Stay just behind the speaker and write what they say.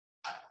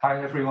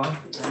Hi, everyone.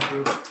 Thank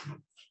you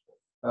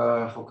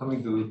for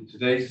coming to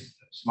today's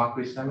Smart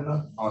Grid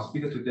seminar. Our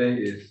speaker today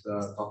is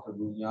Dr.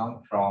 Rui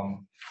Yang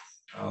from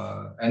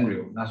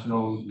NREL,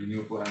 National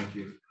Renewable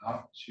Energy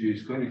Laboratory.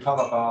 She's going to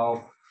talk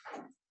about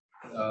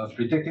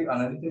predictive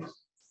analytics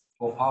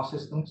for power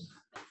systems.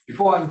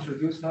 Before I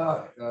introduce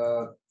her,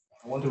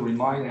 I want to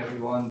remind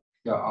everyone,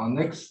 our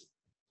next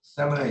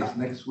seminar is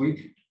next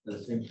week at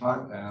the same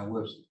time.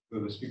 We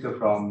have a speaker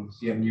from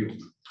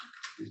CMU.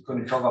 He's going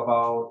to talk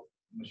about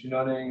machine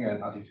learning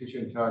and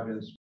artificial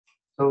intelligence.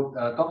 So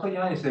Dr.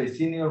 Yang is a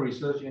senior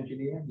research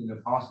engineer in the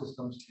Power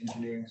Systems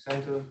Engineering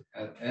Center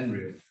at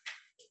NREL.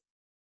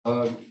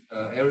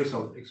 Areas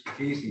of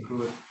expertise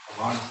include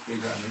advanced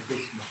data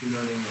analytics, machine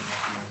learning, and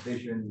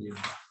optimization in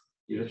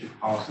electric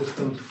power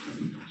systems.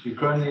 She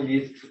currently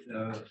leads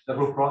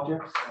several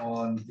projects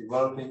on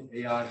developing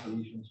AI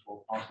solutions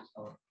for power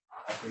system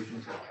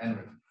operations at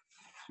NREL.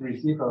 She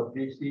received a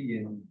PhD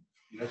in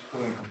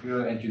electrical and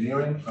computer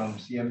engineering from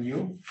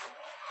CMU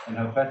and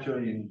her bachelor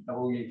in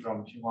EE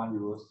from Tsinghua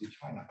University,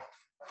 China.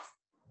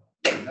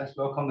 Let's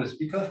welcome the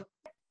speaker.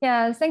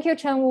 Yeah, thank you,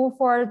 Chen Wu,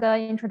 for the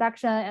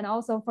introduction and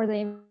also for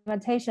the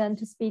invitation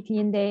to speak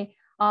in the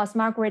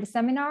Smart Grid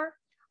seminar.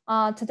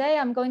 Today,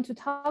 I'm going to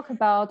talk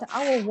about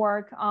our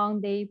work on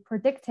the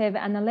predictive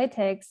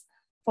analytics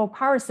for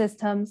power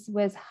systems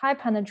with high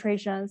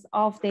penetrations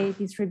of the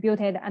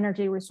distributed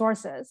energy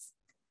resources.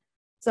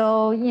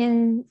 So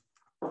in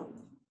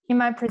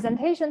my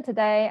presentation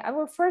today, I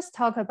will first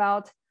talk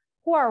about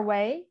who are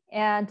we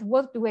and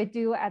what do we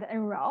do at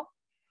NREL.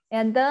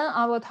 And then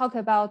I will talk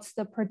about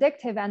the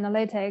predictive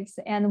analytics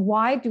and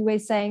why do we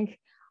think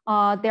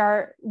they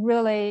are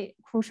really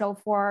crucial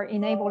for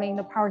enabling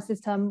the power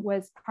system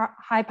with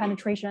high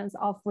penetrations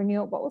of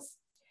renewables.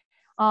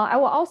 I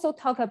will also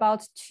talk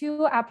about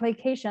two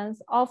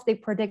applications of the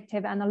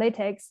predictive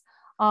analytics,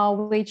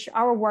 which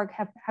our work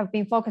have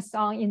been focused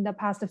on in the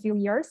past few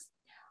years.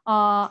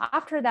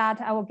 After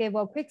that, I will give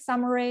a quick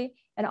summary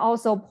and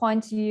also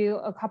point you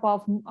a couple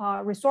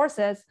of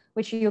resources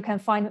which you can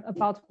find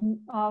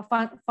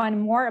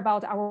more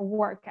about our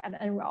work at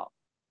NREL.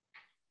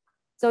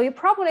 So you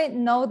probably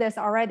know this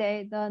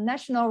already. The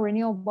National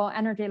Renewable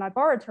Energy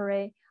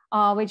Laboratory,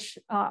 which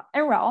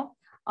NREL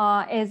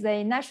is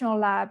a national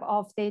lab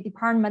of the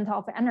Department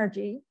of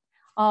Energy.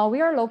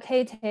 We are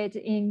located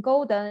in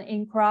Golden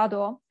in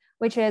Colorado,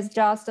 which is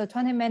just a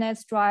 20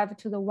 minutes drive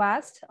to the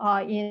west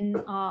in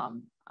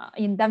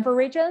Denver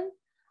region.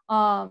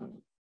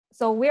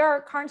 So we are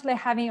currently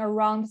having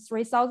around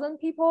 3,000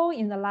 people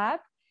in the lab,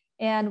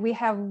 and we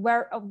have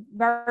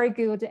very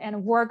good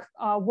and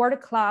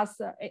world-class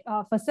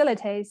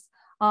facilities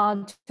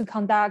to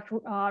conduct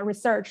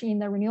research in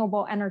the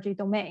renewable energy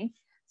domain.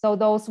 So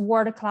those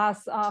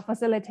world-class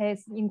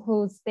facilities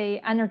includes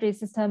the energy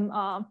system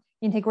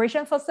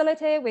integration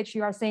facility, which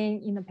you are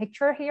seeing in the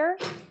picture here.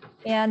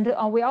 And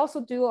we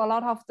also do a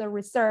lot of the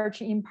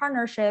research in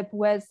partnership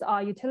with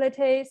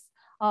utilities,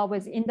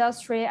 with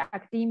industry,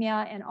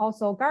 academia, and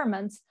also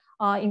governments,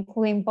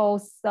 including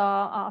both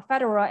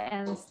federal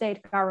and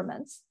state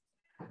governments.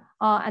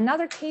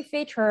 Another key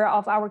feature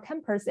of our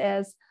campus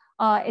is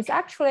it's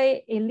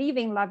actually a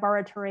living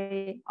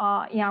laboratory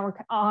on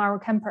our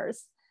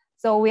campus.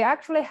 So we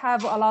actually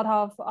have a lot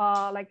of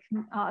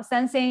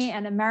sensing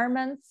and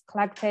measurements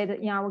collected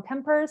in our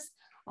campus.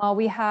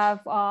 We have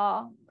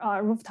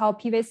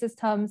rooftop PV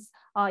systems,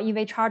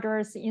 EV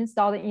chargers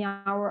installed in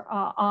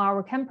on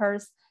our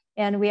campus.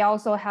 And we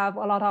also have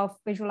a lot of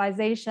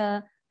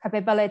visualization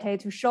capability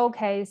to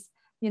showcase,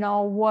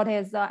 what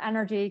is the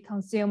energy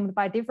consumed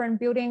by different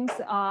buildings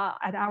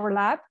at our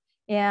lab,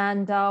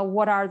 and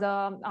what are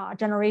the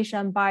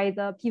generation by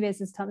the PV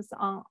systems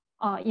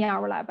in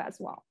our lab as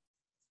well.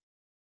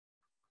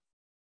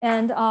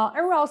 And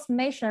NREL's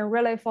mission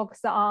really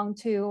focuses on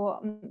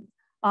to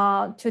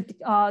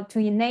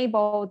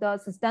enable the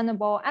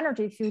sustainable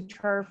energy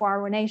future for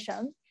our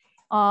nation.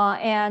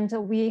 And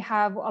we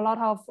have a lot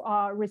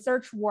of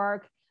research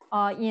work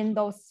in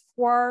those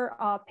four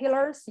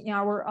pillars in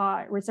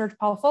our research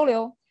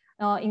portfolio,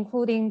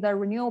 including the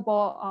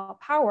renewable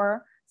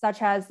power,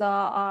 such as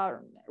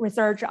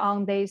research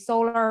on the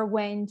solar,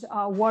 wind,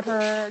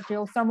 water,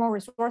 geothermal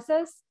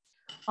resources.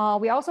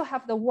 We also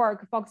have the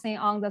work focusing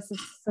on the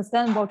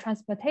sustainable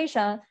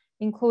transportation,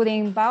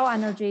 including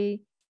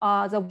bioenergy,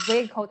 the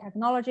vehicle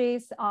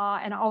technologies,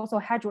 and also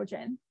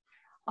hydrogen.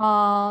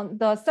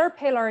 The third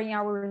pillar in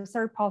our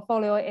research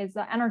portfolio is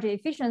the energy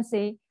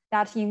efficiency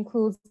that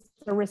includes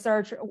the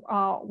research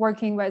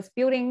working with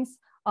buildings,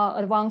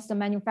 advanced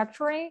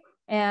manufacturing,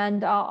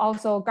 and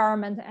also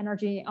government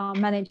energy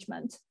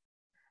management.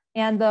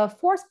 And the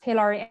fourth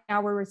pillar in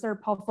our research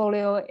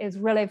portfolio is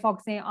really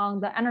focusing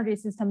on the energy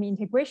system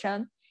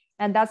integration.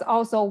 And that's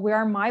also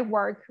where my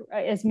work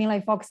is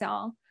mainly focused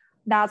on.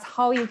 That's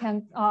how you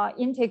can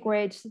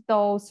integrate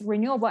those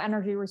renewable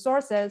energy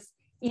resources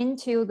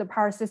into the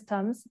power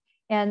systems,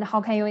 and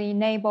how can you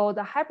enable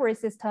the hybrid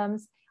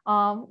systems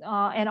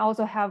and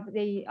also have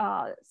the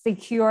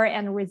secure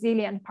and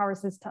resilient power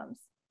systems.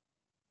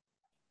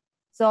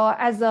 So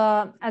at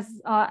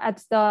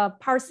the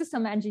Power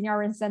System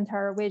Engineering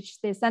Center,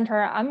 which the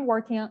center I'm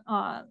working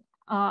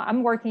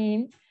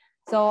in,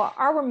 so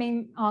our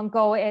main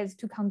goal is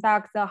to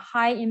conduct the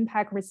high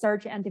impact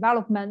research and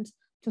development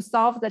to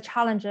solve the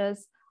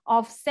challenges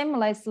of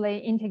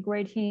seamlessly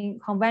integrating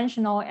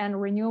conventional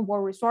and renewable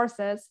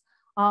resources,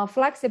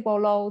 flexible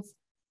loads,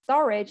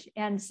 storage,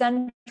 and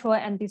central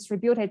and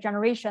distributed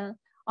generation,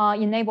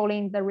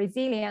 enabling the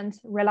resilient,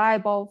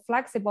 reliable,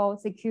 flexible,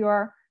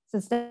 secure,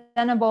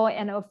 sustainable,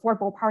 and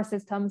affordable power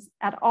systems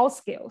at all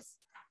scales.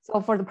 So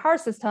for the power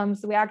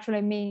systems, we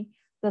actually mean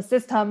the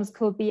systems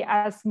could be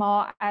as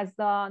small as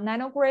the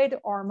nanogrid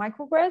or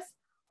microgrids,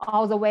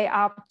 all the way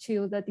up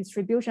to the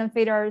distribution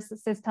feeders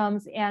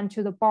systems and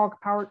to the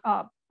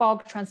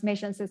bulk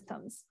transmission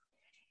systems.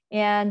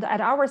 And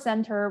at our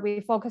center, we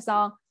focus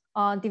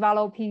on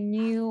developing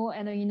new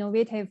and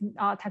innovative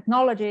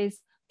technologies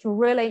to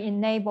really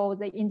enable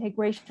the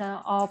integration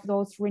of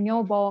those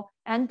renewable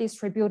and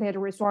distributed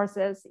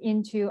resources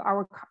into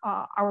our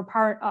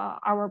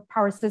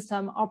power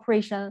system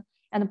operation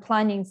and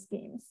planning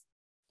schemes.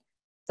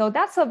 So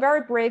that's a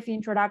very brief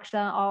introduction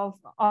of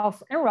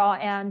NREL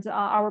and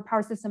our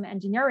Power System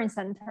Engineering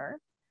Center.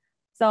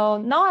 So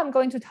now I'm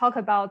going to talk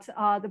about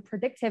the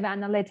predictive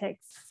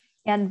analytics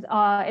and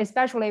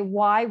especially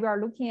why we are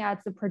looking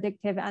at the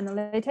predictive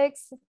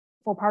analytics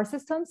for power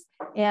systems,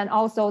 and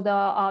also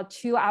the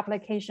two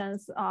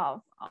applications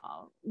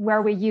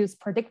where we use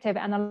predictive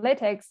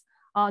analytics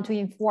to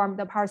inform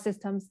the power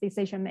systems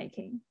decision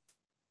making.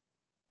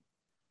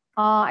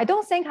 I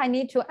don't think I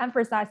need to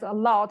emphasize a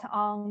lot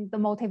on the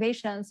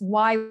motivations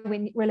why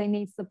we really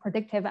need the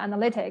predictive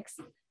analytics,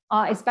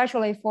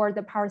 especially for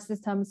the power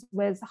systems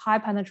with high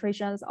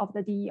penetrations of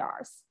the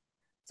DERs.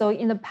 So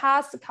in the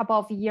past couple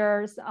of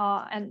years,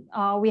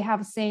 we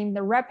have seen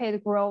the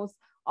rapid growth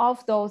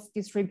of those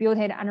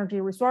distributed energy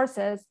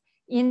resources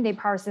in the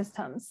power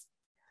systems.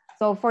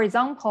 So for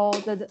example,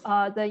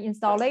 the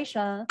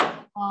installation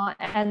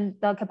and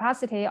the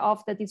capacity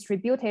of the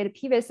distributed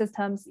PV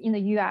systems in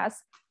the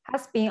US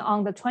has been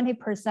on the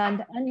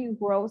 20% annual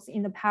growth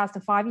in the past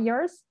 5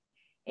 years.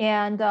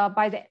 And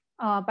by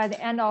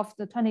the end of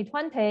the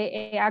 2020,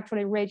 it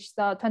actually reached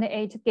the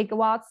 28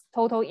 gigawatts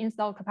total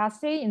installed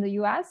capacity in the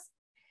US.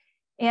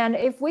 And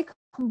if we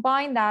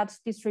combine that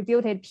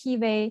distributed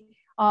PV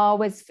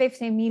with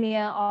 50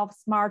 million of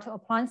smart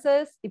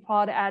appliances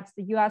deployed at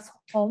the US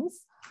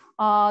homes,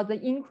 the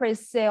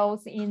increased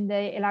sales in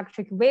the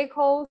electric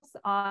vehicles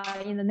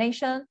in the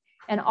nation,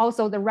 and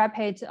also the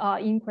rapid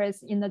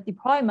increase in the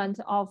deployment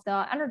of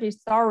the energy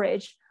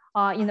storage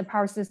in the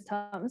power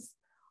systems.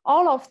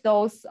 All of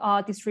those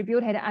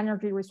distributed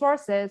energy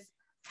resources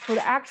could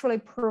actually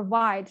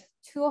provide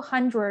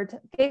 200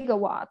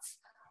 gigawatts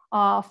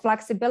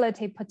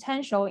flexibility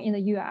potential in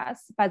the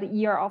US by the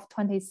year of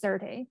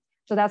 2030.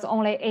 So that's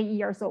only 8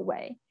 years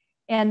away.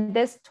 And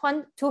this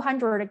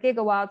 200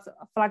 gigawatts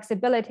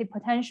flexibility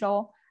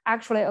potential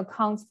actually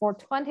accounts for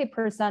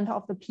 20%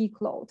 of the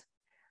peak load.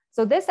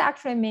 So this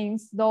actually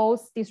means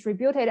those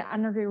distributed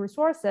energy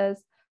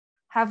resources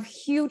have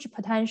huge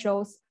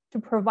potentials to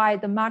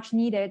provide the much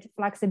needed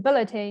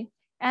flexibility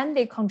and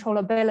the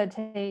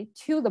controllability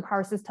to the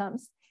power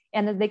systems.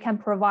 And they can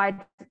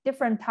provide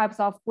different types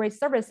of grid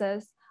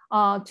services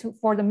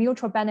for the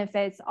mutual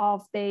benefits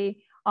of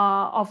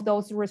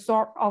those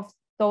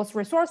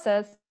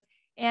resources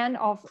and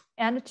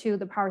to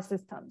the power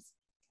systems.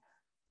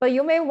 But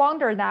you may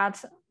wonder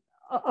that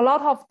a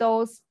lot of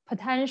those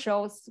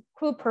potentials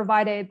could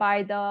provided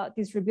by the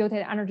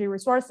distributed energy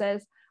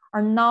resources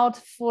are not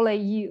fully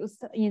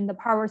used in the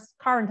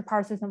current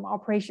power system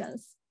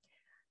operations.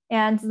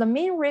 And the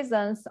main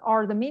reasons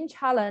or the main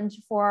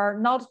challenge for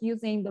not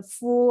using the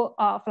full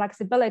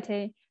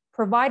flexibility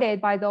provided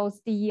by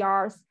those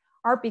DERs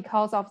are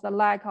because of the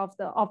lack of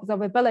the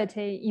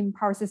observability in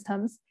power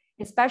systems,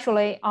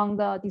 especially on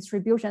the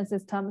distribution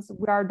systems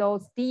where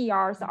those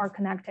DERs are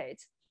connected.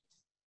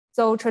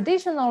 So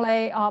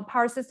traditionally,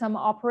 power system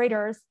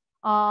operators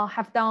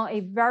have done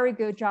a very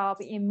good job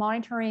in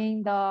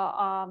monitoring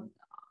the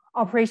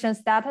operation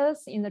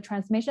status in the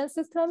transmission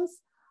systems.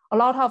 A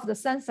lot of the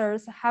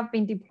sensors have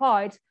been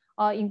deployed,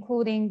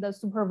 including the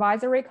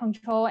supervisory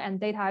control and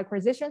data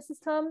acquisition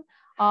system,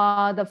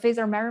 the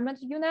phasor measurement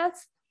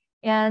units.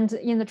 And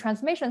in the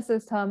transmission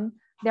system,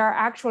 there are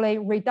actually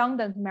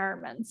redundant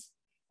measurements.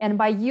 And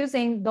by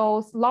using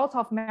those lots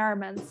of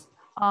measurements,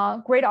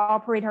 grid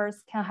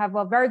operators can have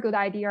a very good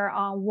idea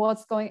on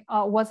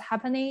what's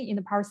happening in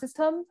the power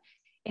system.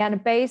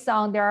 And based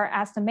on their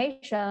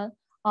estimation,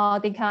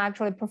 they can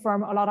actually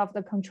perform a lot of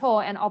the control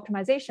and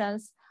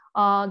optimizations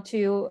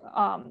to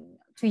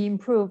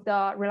improve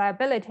the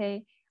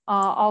reliability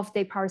of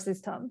the power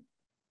system.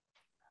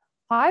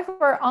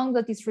 However, on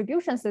the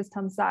distribution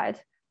system side,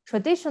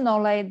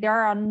 traditionally,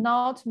 there are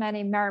not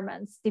many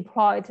measurements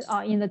deployed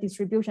in the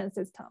distribution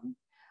system.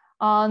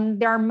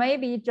 There may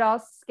be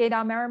just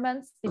SCADA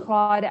measurements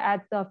deployed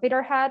at the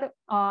feeder head,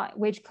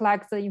 which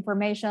collects the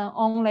information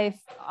only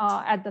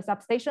at the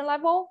substation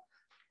level.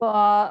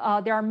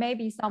 But there may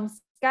be some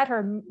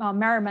scattered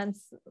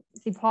measurements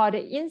deployed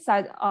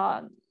inside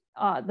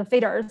the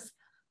feeders,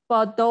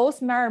 but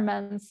those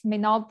measurements may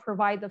not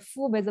provide the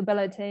full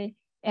visibility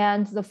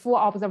and the full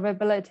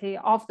observability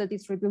of the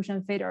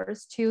distribution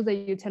feeders to the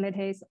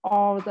utilities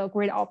or the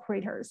grid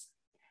operators.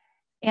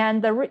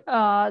 And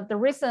the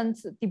recent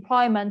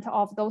deployment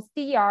of those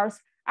DERs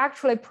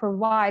actually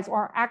provides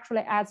or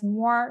actually adds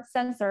more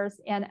sensors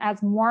and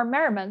adds more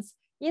measurements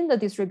in the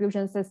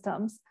distribution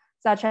systems,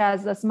 such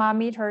as the smart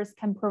meters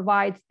can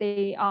provide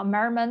the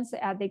measurements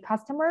at the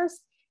customers,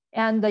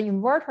 and the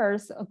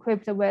inverters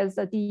equipped with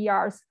the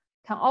DERs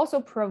can also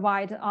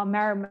provide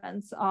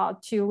measurements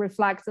to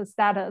reflect the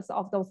status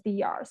of those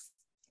DERs.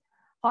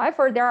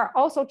 However, there are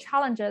also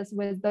challenges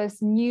with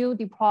this new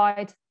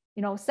deployed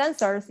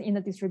sensors in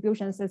the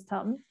distribution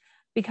system,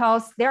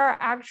 because they are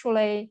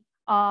actually,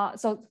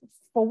 so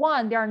for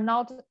one, they are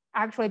not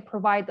actually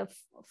provide the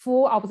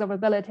full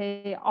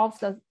observability of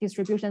the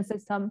distribution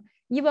system,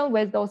 even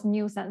with those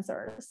new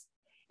sensors.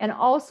 And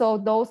also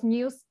those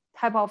new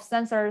type of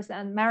sensors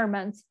and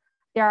measurements,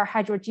 they are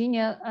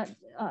heterogeneous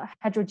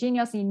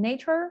in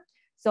nature.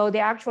 So they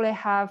actually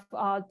have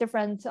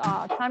different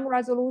time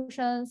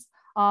resolutions,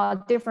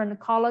 different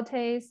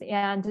qualities,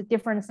 and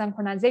different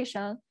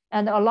synchronization.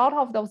 And a lot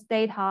of those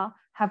data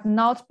have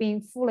not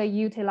been fully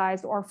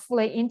utilized or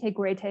fully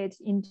integrated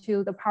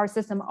into the power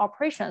system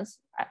operations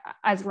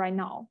as right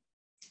now.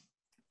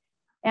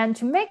 And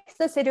to make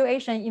the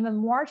situation even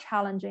more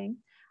challenging,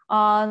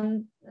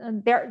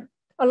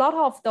 a lot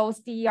of those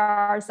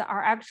DERs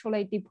are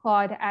actually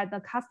deployed at the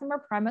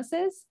customer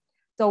premises,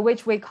 so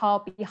which we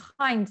call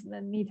behind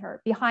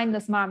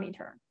the smart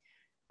meter.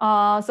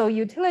 So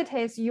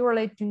utilities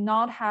usually do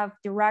not have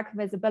direct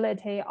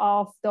visibility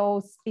of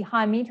those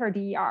behind meter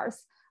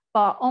DERs,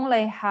 but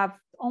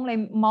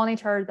only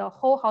monitor the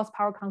whole house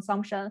power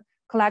consumption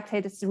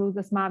collected through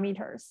the smart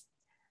meters.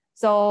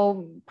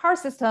 So power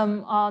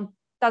system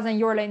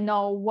doesn't really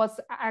know what's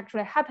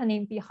actually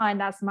happening behind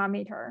that smart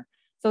meter.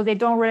 So they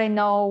don't really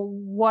know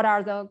what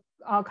are the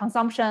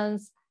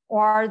consumptions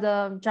or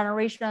the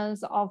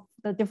generations of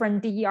the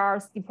different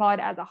DERs deployed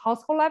at the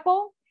household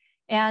level.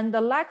 And the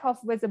lack of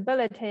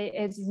visibility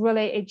is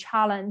really a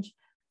challenge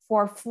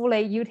for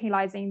fully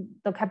utilizing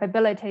the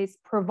capabilities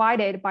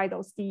provided by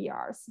those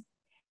DERs.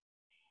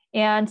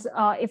 And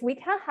if we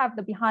can have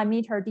the behind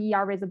meter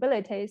DER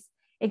visibilities,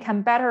 it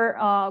can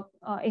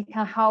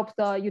help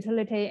the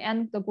utility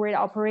and the grid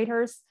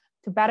operators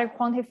to better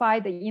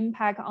quantify the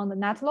impact on the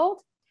net load.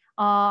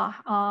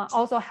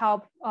 Also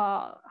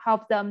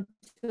help them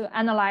to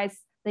analyze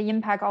the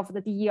impact of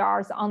the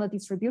DERs on the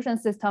distribution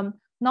system,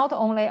 not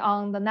only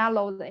on the net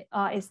load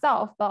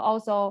itself, but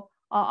also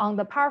on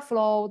the power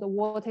flow, the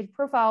voltage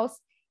profiles,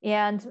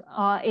 and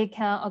it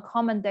can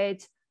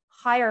accommodate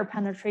higher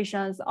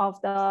penetrations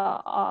of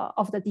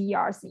the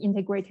DERs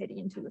integrated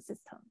into the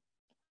system.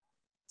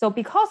 So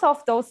because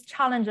of those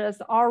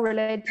challenges all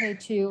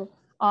related to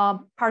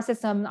power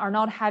systems are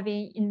not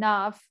having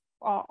enough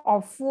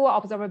or full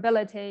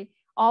observability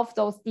of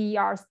those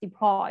DERs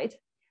deployed.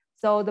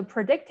 So the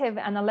predictive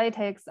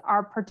analytics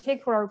are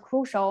particularly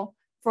crucial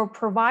for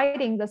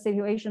providing the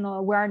situational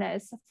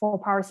awareness for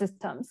power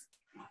systems.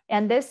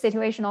 And this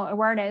situational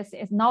awareness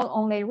is not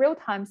only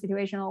real-time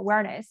situational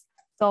awareness,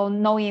 so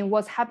knowing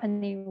what's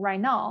happening right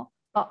now,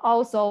 but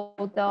also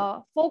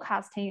the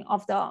forecasting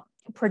of the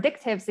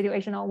predictive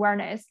situational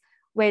awareness,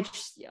 which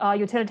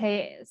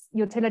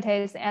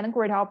utilities and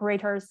grid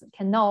operators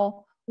can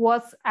know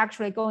what's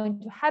actually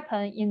going to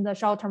happen in the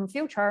short-term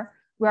future,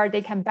 where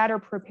they can better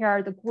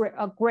prepare the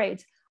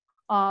grid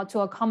to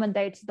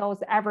accommodate those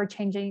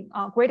ever-changing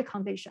grid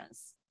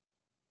conditions.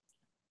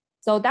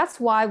 So that's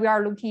why we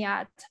are looking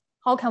at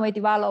how can we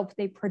develop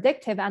the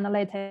predictive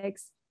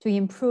analytics to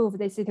improve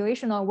the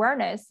situational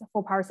awareness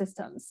for power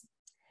systems.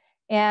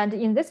 And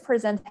in this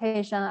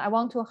presentation, I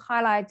want to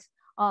highlight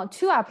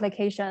two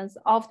applications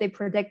of the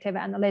predictive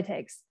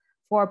analytics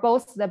for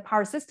both the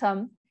power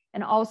system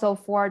and also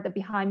for the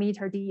behind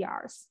meter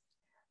DERs.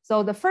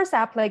 So the first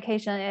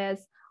application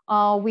is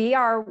we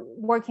are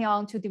working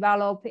on to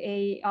develop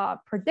a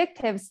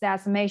predictive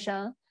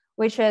estimation,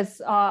 which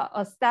is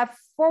a step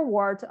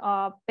forward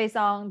based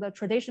on the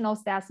traditional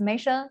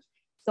estimation.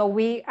 So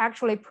we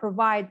actually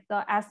provide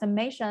the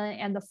estimation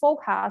and the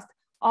forecast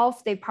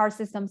of the power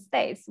system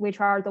states, which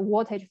are the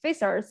voltage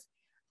phasors.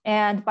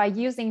 And by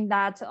using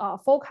that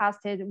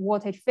forecasted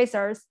voltage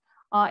phasors,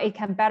 it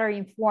can better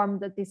inform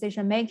the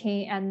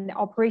decision-making and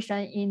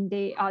operation in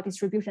the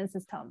distribution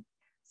system.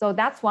 So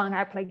that's one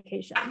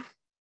application.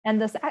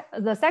 And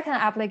the second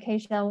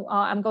application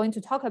I'm going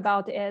to talk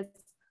about is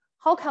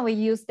how can we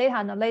use data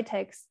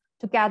analytics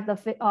to get the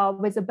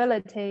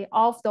visibility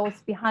of those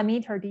behind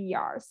meter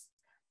DERs.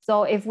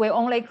 So if we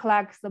only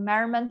collect the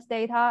measurement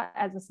data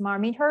as a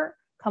smart meter,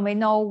 can we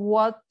know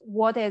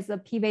what is the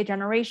PV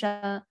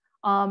generation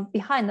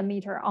behind the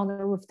meter on the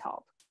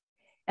rooftop?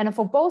 And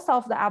for both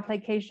of the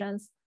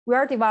applications, we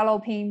are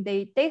developing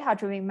the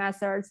data-driven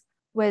methods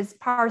with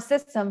power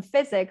system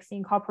physics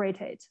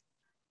incorporated.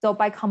 So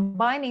by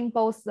combining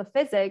both the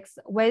physics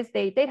with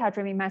the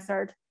data-driven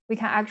method, we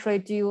can actually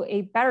do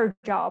a better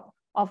job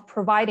of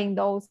providing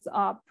those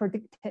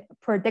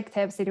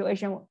predictive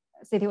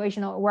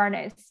situational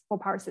awareness for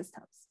power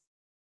systems.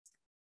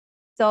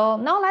 So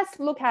now let's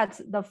look at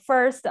the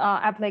first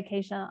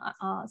application.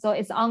 So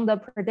it's on the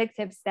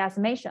predictive state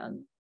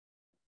estimation.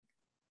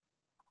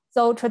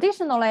 So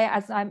traditionally,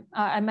 as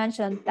I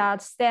mentioned,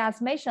 that state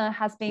estimation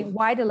has been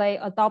widely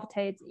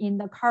adopted in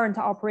the current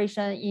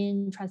operation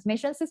in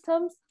transmission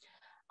systems.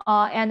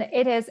 And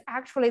it is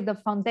actually the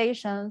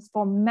foundations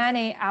for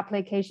many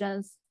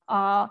applications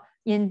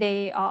in the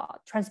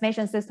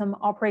transmission system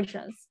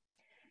operations.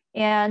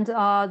 And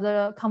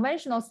the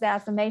conventional state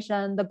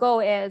estimation, the goal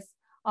is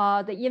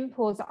the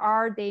inputs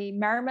are the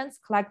measurements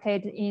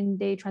collected in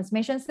the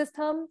transmission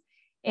system.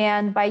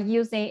 And by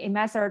using a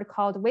method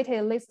called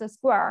weighted least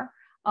square,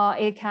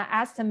 it can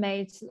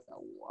estimate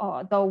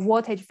the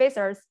voltage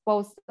phasors,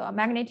 both the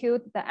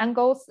magnitude, the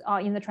angles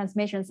in the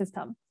transmission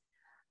system.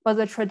 But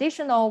the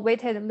traditional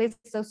weighted least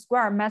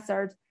square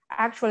method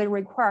actually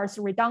requires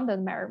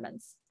redundant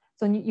measurements.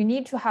 So you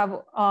need to have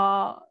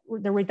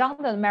the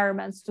redundant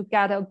measurements to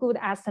get a good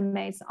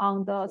estimates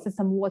on the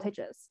system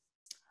voltages.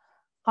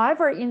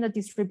 However, in the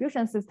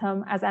distribution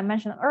system, as I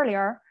mentioned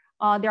earlier,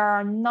 there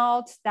are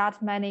not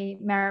that many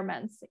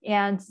measurements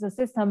and the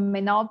system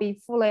may not be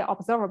fully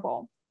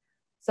observable.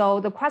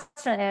 So the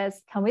question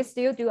is, can we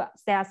still do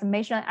state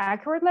estimation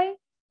accurately,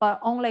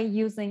 but only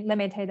using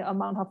limited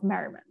amount of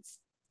measurements?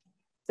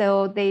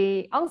 So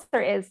the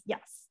answer is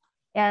yes.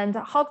 And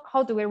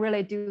how do we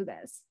really do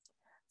this?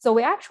 So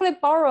we actually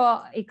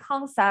borrow a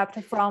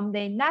concept from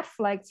the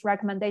Netflix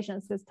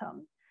recommendation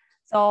system.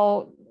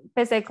 So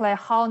basically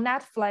how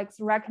Netflix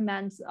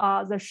recommends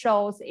the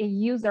shows a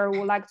user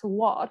would like to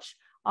watch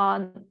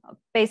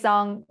based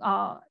on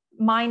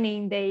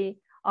mining the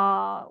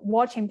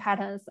watching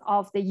patterns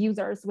of the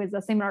users with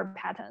the similar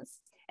patterns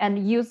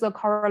and use the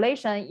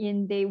correlation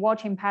in the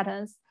watching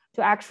patterns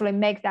to actually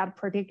make that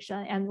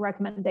prediction and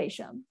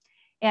recommendation.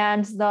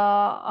 And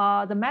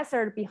the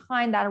method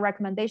behind that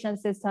recommendation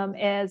system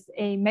is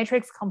a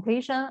matrix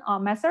completion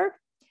method.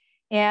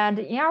 And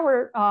in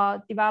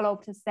our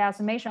developed state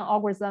estimation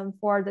algorithm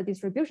for the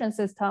distribution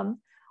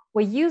system,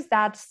 we use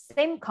that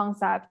same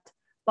concept,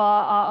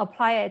 but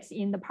apply it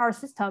in the power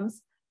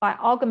systems by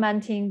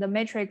augmenting the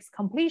matrix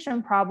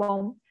completion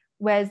problem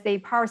with the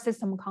power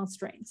system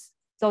constraints.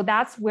 So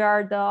that's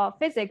where the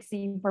physics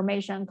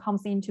information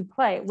comes into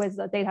play with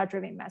the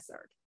data-driven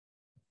method.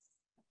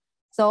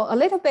 So a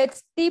little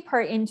bit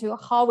deeper into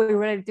how we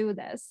really do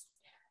this.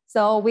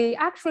 So we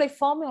actually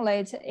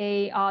formulate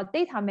a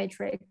data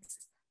matrix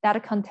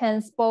that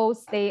contains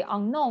both the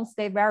unknown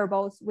state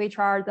variables, which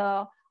are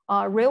the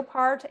real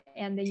part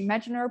and the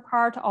imaginary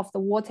part of the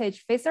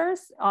voltage phasors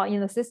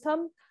in the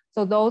system.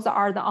 So those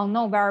are the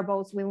unknown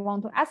variables we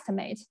want to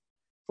estimate.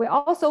 We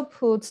also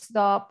put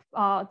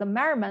the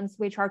measurements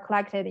which are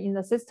collected in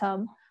the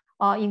system,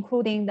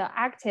 including the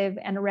active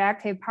and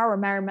reactive power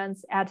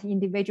measurements at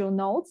individual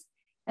nodes,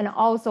 and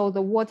also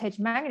the voltage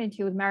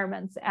magnitude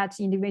measurements at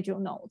individual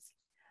nodes.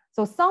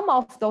 So some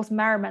of those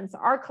measurements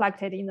are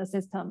collected in the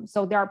system,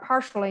 so they are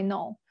partially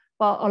known,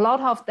 but a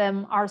lot of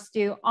them are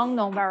still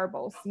unknown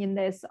variables in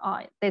this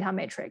data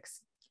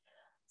matrix.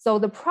 So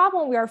the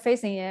problem we are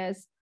facing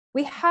is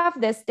we have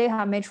this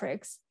data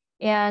matrix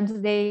and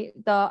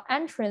the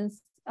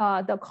entrance,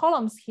 the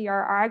columns here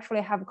are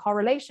actually have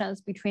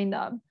correlations between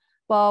them,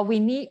 but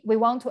we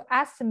want to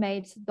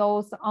estimate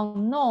those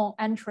unknown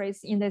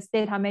entries in this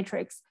data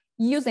matrix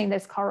using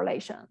this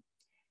correlation.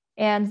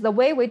 And the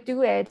way we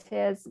do it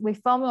is we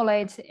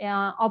formulate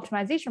an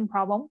optimization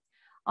problem,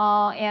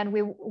 and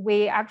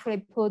we actually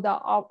put the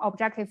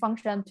objective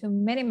function to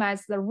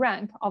minimize the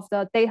rank of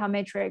the data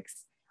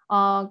matrix,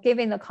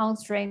 given the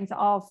constraints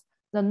of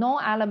the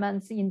known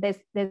elements in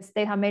this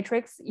data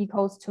matrix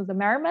equals to the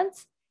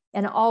measurements,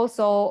 and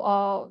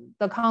also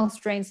the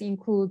constraints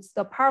includes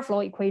the power flow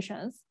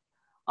equations.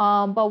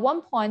 But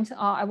one point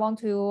I want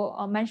to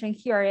mention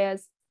here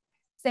is,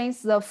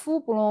 since the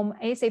full-blown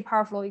AC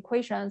power flow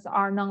equations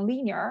are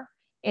nonlinear,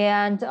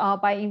 and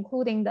by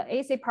including the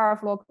AC power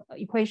flow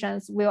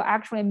equations will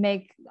actually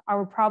make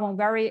our problem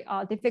very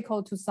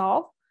difficult to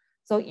solve.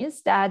 So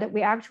instead,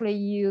 we actually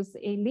use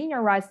a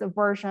linearized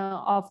version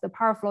of the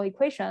power flow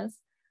equations,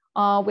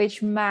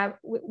 which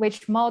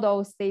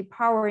models the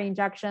power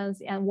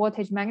injections and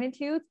voltage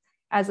magnitude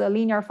as a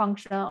linear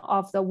function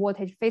of the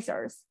voltage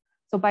phasors.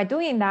 So by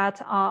doing that,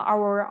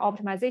 our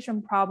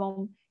optimization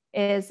problem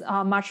is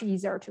much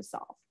easier to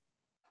solve.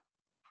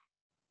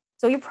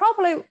 So you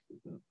probably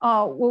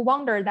will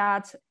wonder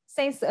that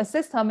since a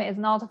system is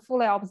not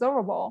fully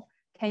observable,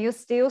 can you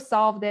still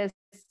solve this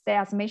state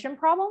estimation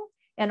problem,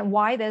 and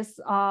why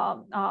this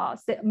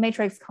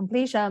matrix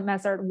completion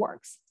method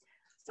works?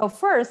 So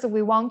first,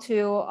 we want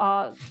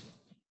to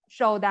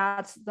show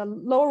that the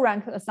low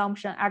rank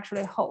assumption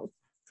actually holds,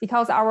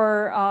 because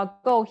our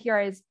goal here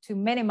is to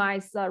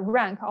minimize the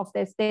rank of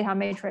this data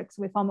matrix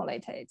we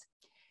formulated.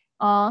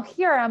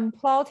 Here I'm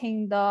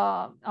plotting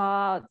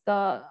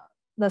the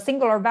the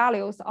singular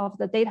values of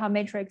the data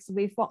matrix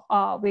we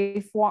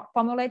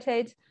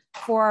formulated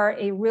for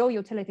a real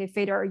utility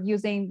feeder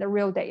using the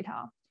real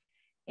data.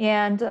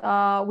 And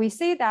we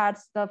see that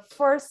the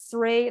first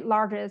three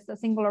largest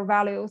singular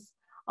values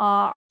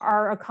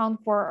account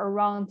for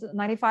around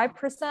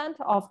 95%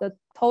 of the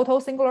total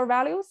singular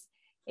values.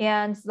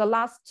 And the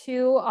last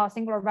two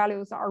singular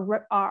values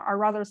are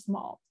rather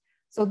small.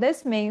 So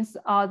this means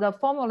the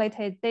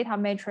formulated data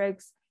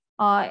matrix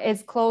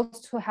is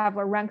close to have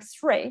a rank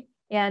 3.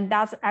 And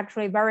that's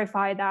actually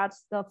verified that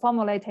the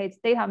formulated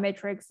data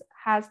matrix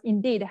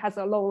indeed has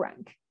a low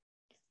rank.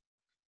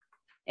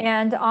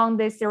 And on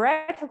the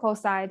theoretical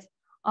side,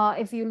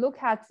 if you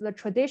look at the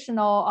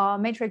traditional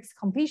matrix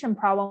completion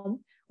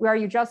problem, where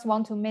you just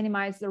want to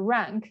minimize the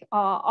rank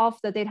of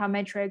the data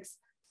matrix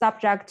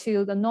subject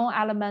to the known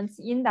elements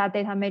in that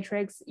data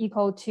matrix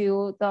equal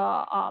to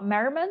the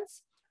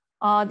measurements,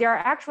 there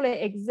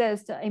actually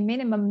exists a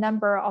minimum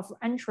number of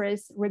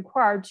entries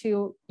required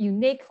to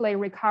uniquely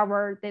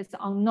recover this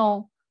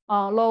unknown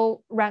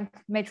low rank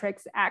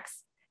matrix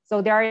X.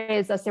 So there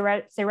is a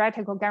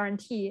theoretical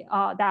guarantee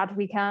that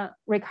we can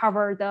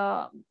recover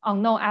the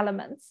unknown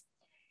elements.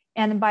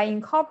 And by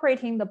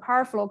incorporating the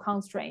power flow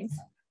constraints,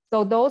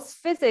 so those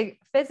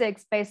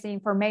physics-based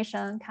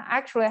information can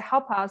actually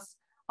help us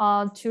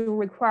to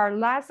require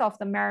less of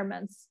the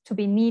measurements to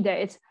be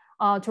needed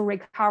to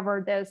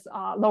recover this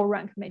low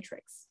rank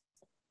matrix.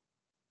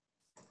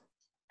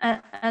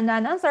 And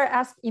another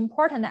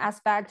important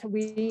aspect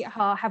we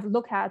have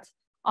looked at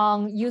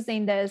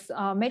using this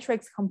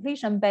matrix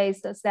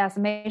completion-based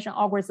estimation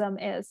algorithm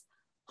is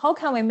how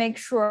can we make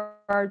sure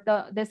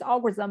this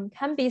algorithm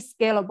can be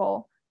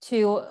scalable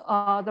to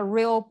the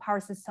real power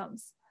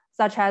systems,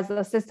 such as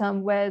the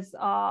system with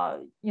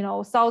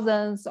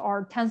thousands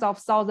or tens of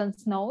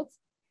thousands nodes.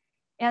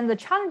 And the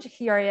challenge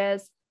here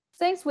is,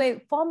 since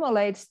we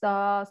formulate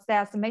the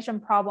estimation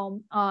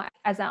problem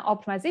as an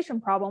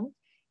optimization problem,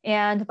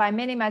 and by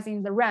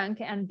minimizing the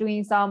rank and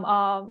doing some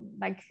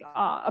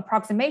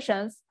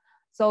approximations,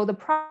 so the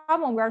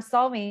problem we're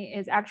solving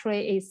is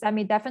actually a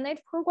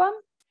semi-definite program.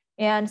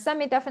 And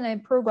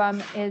semi-definite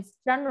program is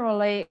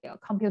generally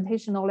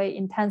computationally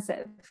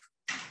intensive.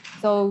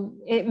 So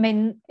it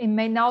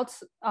may not,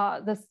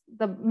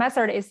 the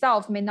method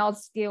itself may not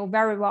scale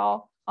very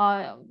well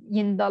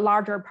in the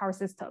larger power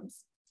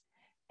systems.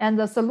 And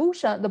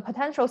the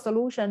potential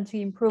solution to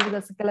improve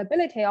the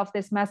scalability of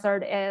this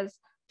method is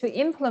to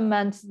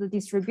implement the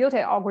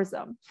distributed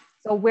algorithm.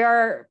 So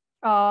where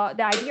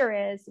the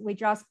idea is we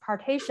just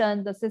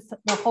partition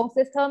the whole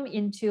system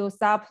into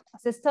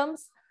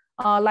subsystems,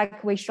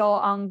 like we show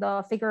on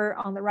the figure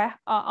on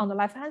the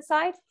left-hand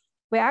side.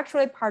 We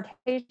actually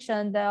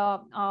partition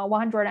the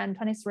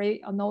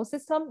 123 node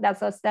system,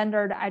 that's a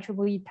standard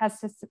IEEE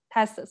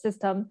test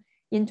system,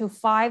 into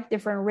 5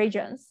 different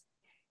regions.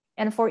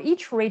 And for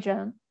each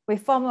region, we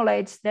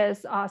formulate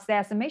this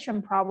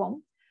estimation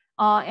problem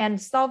and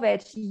solve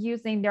it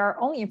using their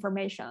own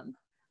information.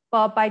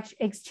 But by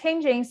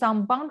exchanging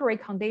some boundary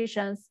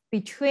conditions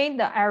between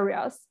the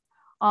areas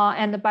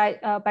and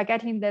by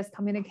getting this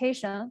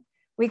communication,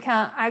 we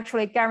can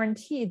actually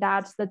guarantee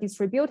that the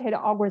distributed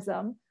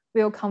algorithm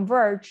will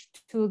converge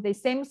to the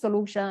same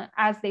solution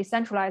as the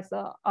centralized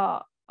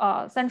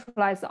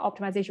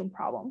optimization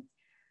problem.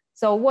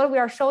 So what we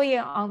are showing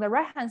on the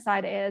right-hand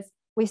side is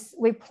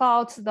we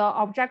plot the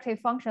objective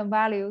function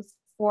values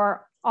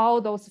for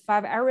all those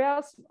 5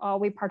 areas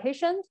we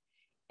partitioned.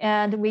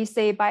 And we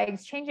say by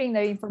exchanging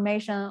the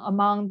information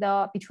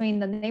between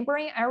the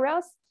neighboring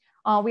areas,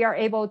 we are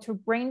able to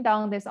bring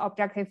down this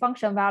objective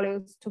function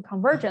values to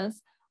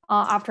convergence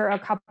after a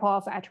couple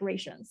of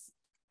iterations.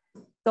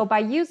 So by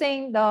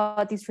using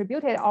the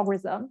distributed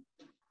algorithm,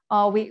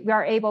 we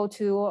are able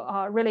to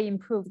really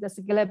improve the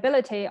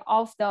scalability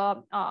of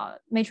the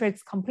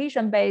matrix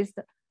completion-based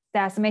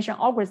estimation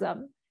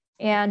algorithm.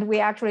 And we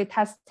actually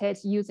tested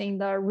using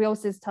the real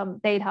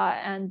system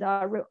data and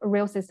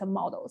real system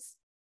models.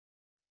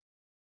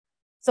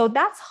 So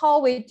that's how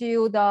we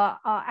do the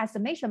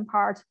estimation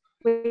part,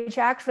 which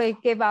actually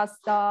give us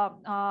the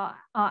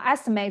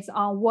estimates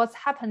on what's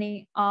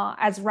happening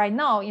as right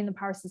now in the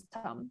power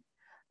system.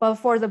 But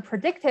for the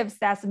predictive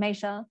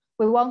estimation,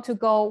 we want to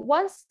go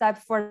one step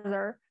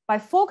further by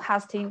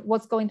forecasting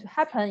what's going to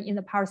happen in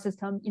the power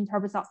system in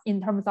terms of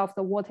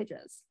the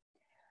voltages.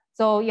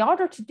 So in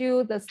order to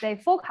do the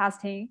state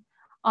forecasting,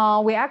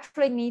 we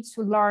actually need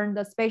to learn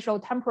the spatial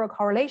temporal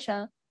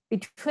correlation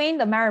between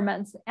the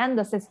measurements and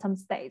the system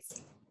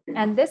states.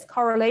 And this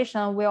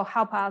correlation will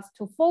help us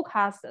to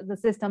forecast the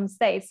system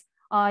states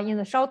in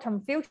the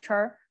short-term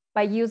future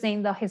by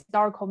using the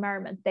historical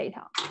measurement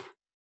data.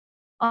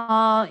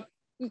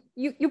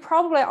 You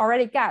probably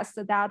already guessed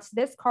that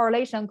this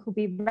correlation could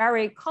be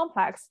very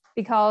complex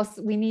because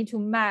we need to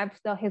map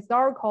the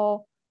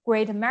historical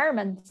grid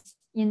measurements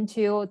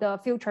into the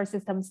future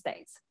system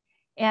states.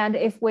 And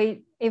if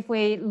we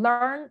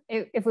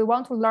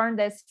want to learn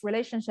this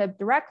relationship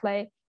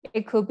directly,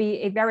 it could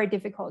be a very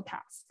difficult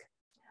task.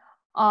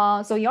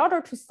 So in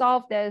order to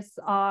solve this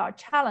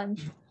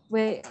challenge,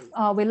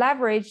 we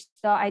leverage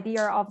the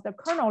idea of the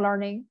kernel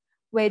learning,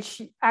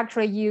 which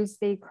actually use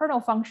the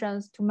kernel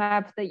functions to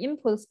map the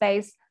input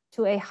space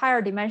to a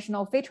higher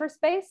dimensional feature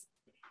space.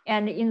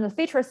 And in the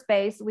feature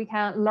space, we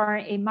can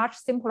learn a much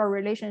simpler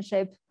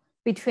relationship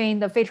between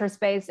the feature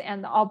space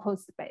and the output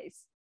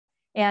space.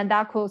 And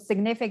that could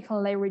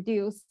significantly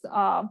reduce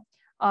the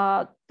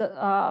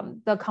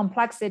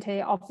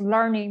complexity of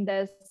learning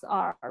this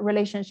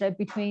relationship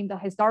between the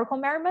historical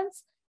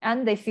measurements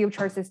and the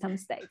future system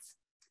states.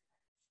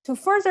 To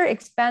further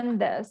expand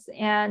this,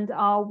 and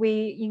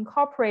we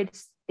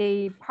incorporate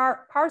the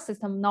power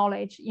system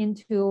knowledge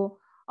into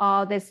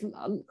this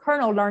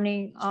kernel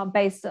learning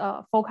based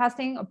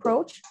forecasting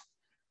approach.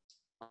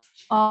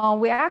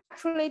 We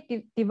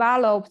actually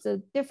developed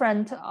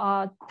different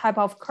type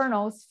of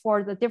kernels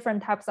for the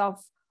different types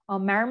of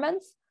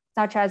measurements,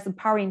 such as the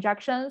power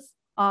injections,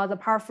 the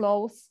power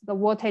flows, the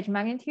voltage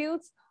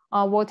magnitudes,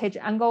 voltage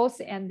angles,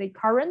 and the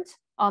current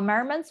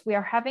measurements we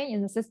are having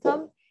in the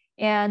system,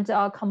 and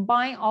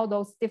combine all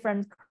those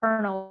different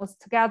kernels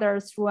together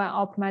through an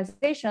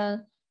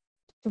optimization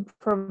to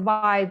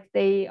provide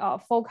the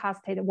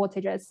forecasted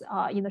voltages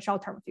in the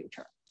short-term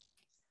future.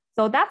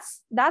 So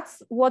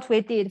that's what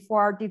we did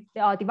for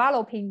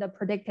developing the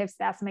predictive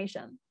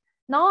estimation.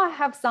 Now I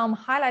have some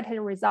highlighted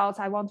results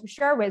I want to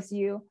share with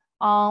you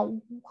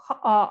on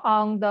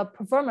the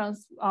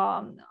performance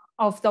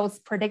of those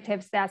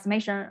predictive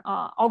estimation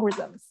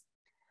algorithms.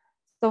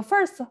 So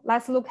first,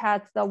 let's look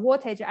at the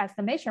voltage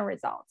estimation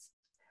results.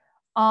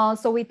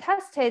 So we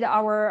tested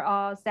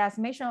our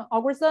estimation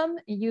algorithm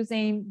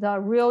using the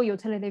real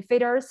utility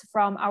feeders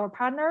from our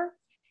partner.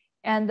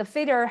 And the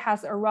feeder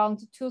has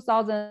around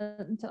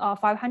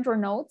 2,500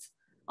 nodes.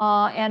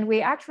 And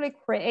we actually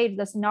create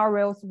the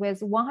scenarios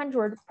with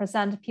 100%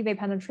 PV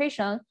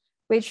penetration,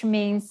 which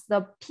means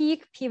the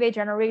peak PV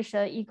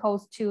generation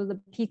equals to the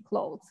peak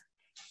loads.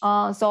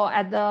 So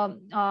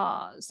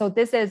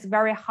this is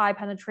very high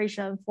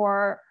penetration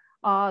for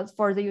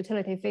the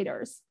utility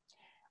feeders.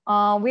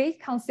 We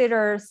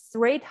consider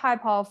 3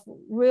 types of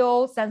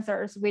real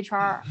sensors which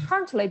are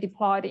currently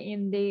deployed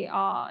in the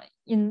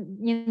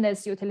in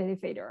this utility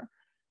feeder.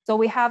 So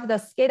we have the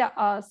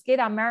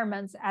SCADA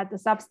measurements at the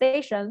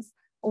substations,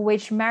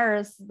 which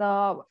measures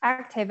the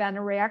active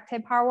and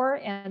reactive power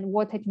and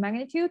voltage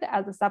magnitude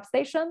at the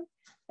substation.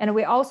 And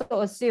we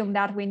also assume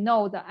that we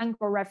know the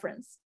angle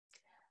reference.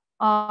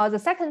 The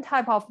second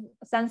type of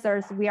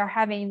sensors we are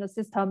having in the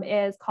system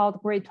is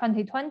called Grid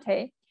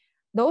 2020.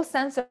 Those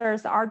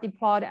sensors are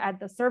deployed at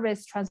the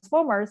service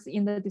transformers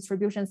in the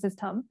distribution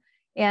system,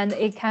 and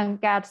it can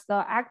get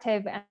the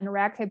active and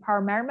reactive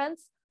power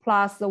measurements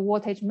plus the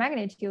voltage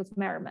magnitude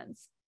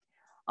measurements.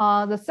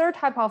 The third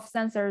type of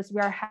sensors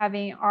we are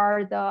having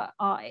are the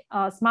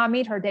smart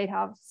meter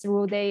data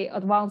through the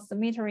advanced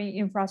metering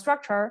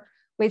infrastructure,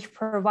 which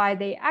provide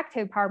the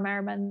active power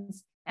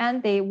measurements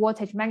and the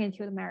voltage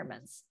magnitude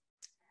measurements.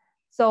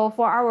 So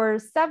for our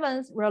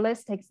 7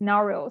 realistic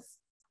scenarios,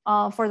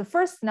 for the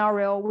first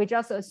scenario, we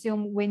just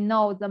assume we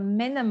know the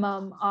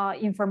minimum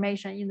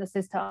information in the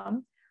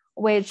system,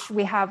 which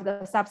we have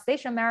the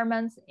substation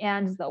measurements,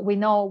 and we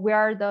know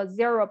where the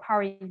zero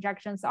power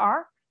injections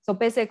are. So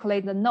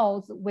basically the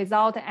nodes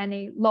without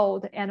any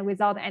load and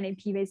without any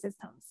PV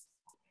systems.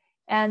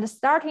 And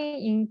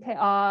starting in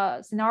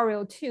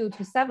scenario 2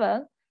 to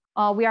 7,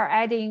 we are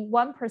adding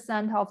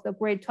 1% of the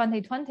Grid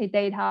 2020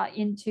 data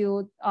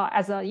into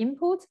as an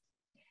input.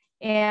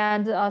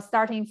 And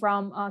starting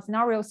from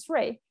scenario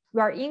 3,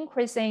 we are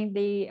increasing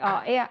the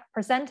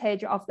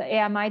percentage of the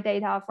AMI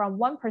data from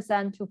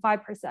 1% to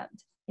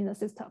 5% in the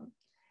system.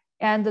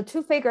 And the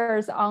 2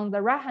 figures on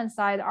the right-hand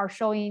side are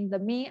showing the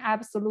mean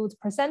absolute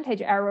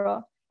percentage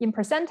error in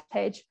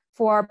percentage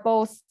for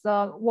both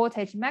the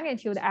voltage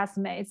magnitude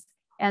estimates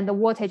and the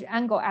voltage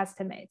angle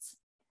estimates.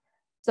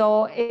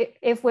 So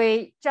if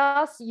we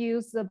just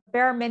use the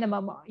bare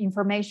minimum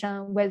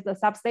information with the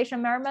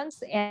substation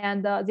measurements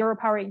and the zero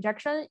power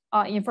injection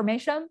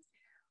information,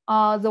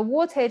 the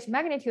voltage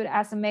magnitude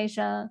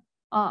estimation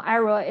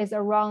error is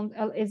a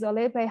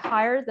little bit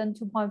higher than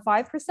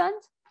 2.5%.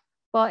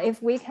 But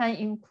if we can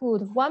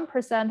include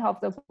 1%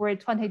 of the Grid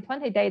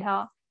 2020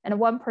 data and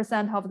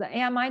 1% of the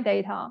AMI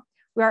data,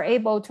 we are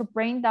able to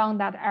bring down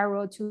that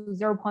error to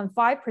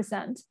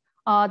 0.5%.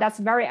 That's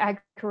very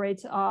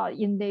accurate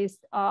in this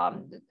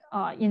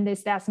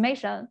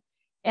estimation.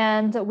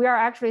 And we are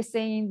actually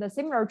seeing the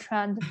similar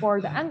trend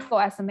for the angle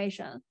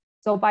estimation.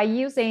 So by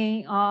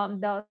using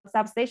the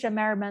substation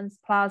measurements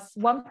plus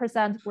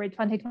 1% Grid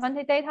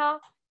 2020 data,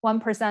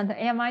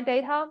 1% AMI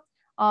data,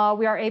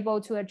 we are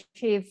able to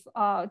achieve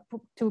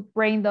to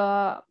bring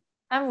the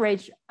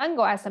average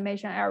angle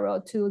estimation error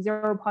to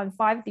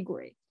 0.5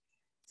 degree.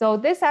 So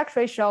this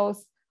actually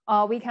shows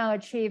we can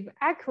achieve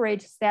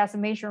accurate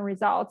estimation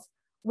results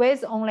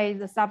with only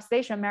the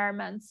substation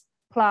measurements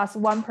plus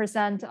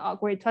 1%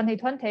 Grid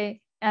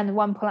 2020 and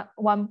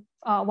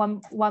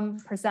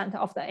 1%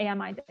 of the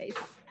AMI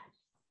data.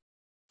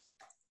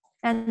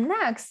 And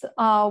next,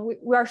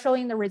 we are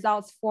showing the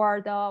results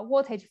for the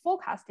voltage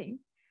forecasting.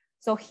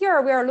 So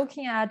here we are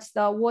looking at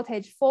the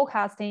voltage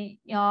forecasting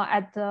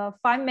at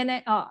 5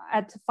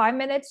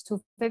 minutes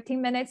to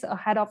 15 minutes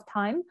ahead of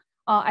time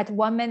at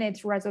 1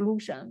 minute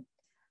resolution.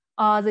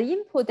 The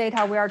input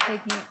data we are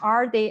taking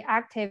are the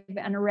active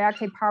and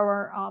reactive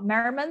power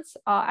measurements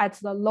at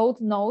the load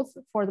nodes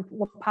for the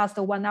past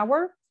 1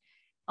 hour.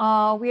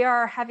 We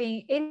are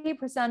having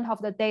 80%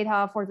 of the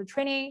data for the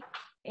training,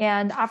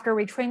 and after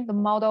we train the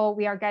model,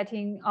 we are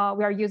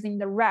using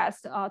the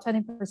rest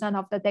 20%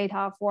 of the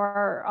data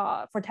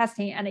for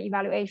testing and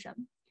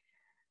evaluation.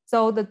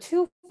 So the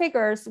two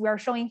figures we are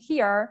showing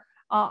here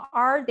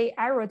are the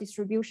error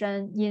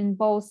distribution in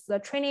both the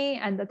training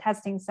and the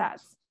testing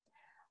sets.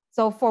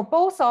 So for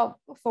both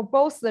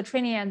the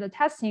training and the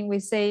testing, we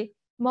see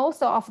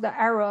most of the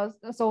errors.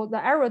 So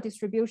the error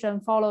distribution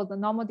follows the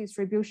normal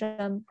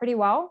distribution pretty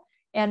well,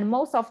 and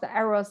most of the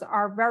errors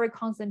are very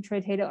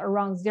concentrated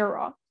around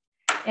 0.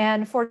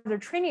 And for the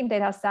training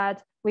data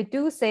set, we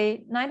do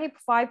see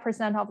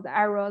 95% of the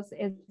errors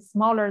is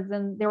smaller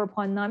than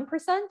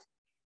 0.9%.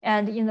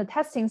 And in the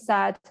testing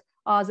set,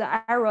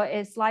 the error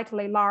is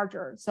slightly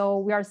larger. So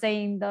we are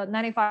saying the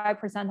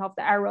 95% of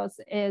the errors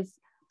is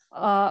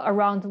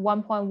around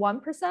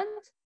 1.1%.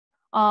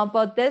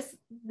 But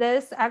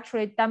this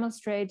actually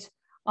demonstrates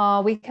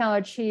we can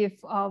achieve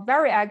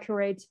very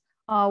accurate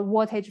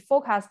voltage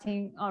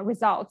forecasting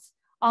results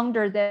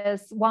under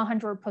this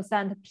 100%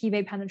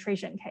 PV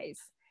penetration case.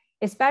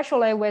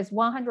 Especially with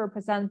 100%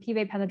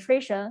 PV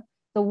penetration,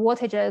 the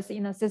voltages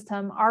in the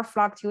system are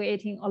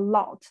fluctuating a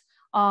lot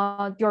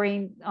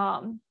during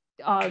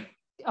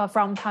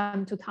from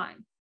time to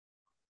time.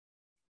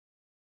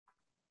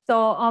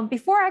 So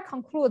before I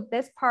conclude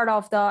this part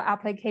of the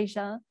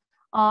application,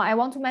 I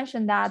want to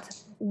mention that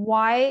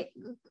why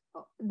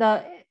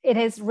it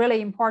is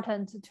really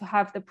important to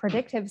have the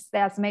predictive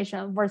state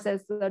estimation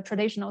versus the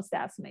traditional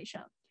state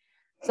estimation.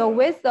 So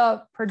with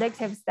the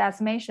predictive state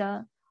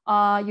estimation,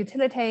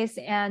 utilities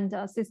and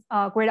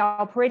grid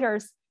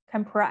operators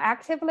can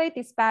proactively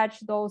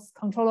dispatch those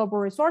controllable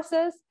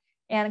resources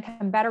and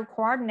can better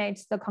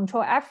coordinate the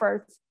control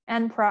efforts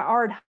and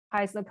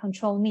prioritize the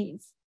control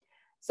needs.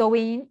 So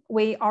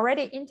we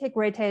already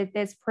integrated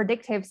this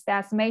predictive state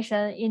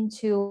estimation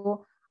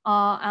into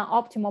an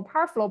optimal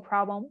power flow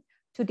problem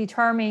to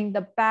determine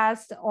the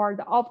best or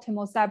the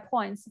optimal set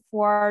points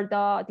for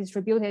the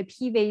distributed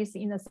PVs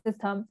in the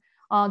system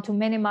to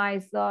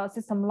minimize the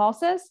system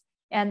losses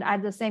and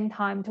at the same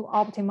time to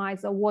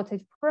optimize the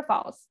voltage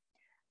profiles.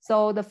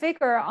 So the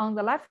figure on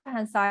the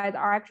left-hand side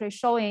are actually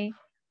showing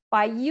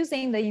by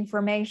using the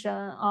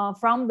information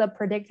from the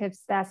predictive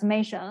state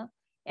estimation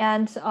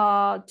and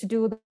to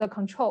do the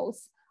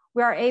controls,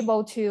 we are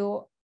able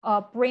to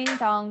bring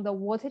down the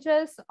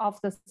voltages of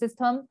the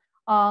system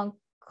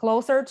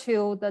closer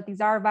to the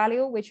desired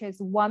value, which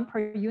is 1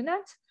 per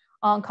unit,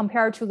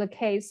 compared to the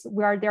case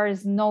where there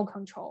is no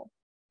control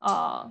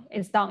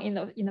is done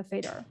in the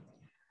fader.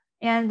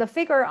 And the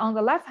figure on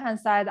the left-hand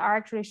side are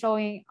actually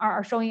showing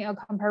a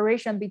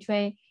comparison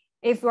between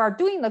if we are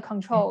doing the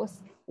controls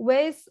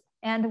with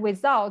and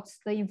without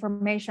the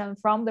information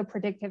from the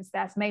predictive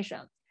state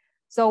estimation.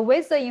 So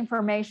with the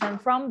information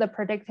from the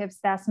predictive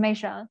state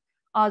estimation,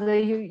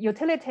 the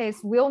utilities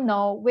will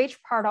know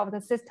which part of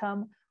the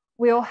system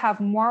will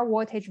have more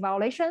voltage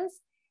violations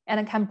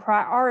and can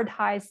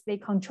prioritize the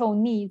control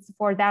needs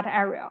for that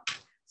area.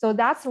 So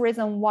that's the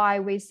reason why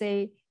we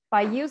say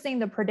by using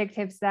the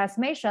predictive state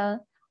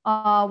estimation,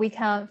 we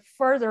can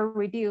further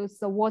reduce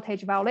the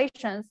voltage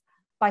violations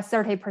by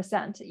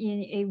 30%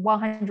 in a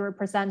 100%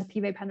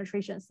 PV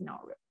penetration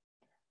scenario.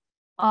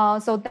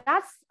 So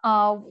that's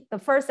the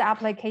first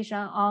application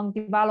on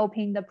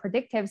developing the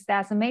predictive state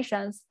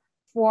estimations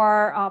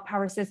for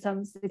power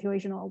systems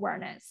situational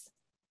awareness.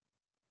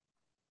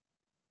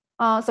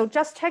 So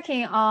just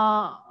checking,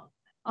 are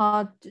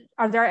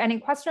there any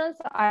questions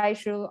I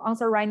should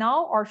answer right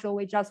now, or should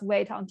we just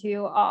wait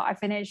until I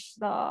finish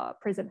the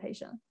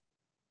presentation?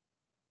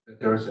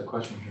 There is a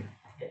question here.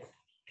 Yes.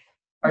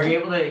 Are you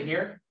able to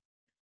hear?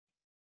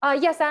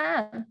 Yes, I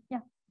am. Yeah.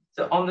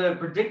 So on the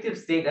predictive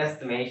state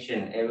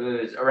estimation, it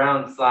was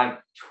around slide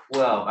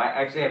 12. I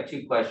actually have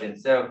 2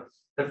 questions. So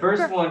the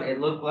first one,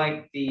 it looked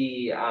like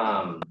the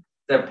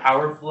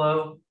power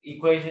flow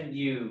equation,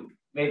 you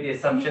made the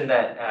assumption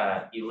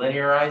that you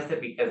linearized it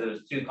because it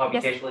was too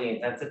computationally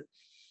intensive.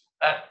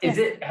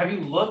 Have you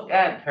looked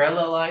at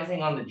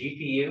parallelizing on the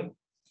GPU?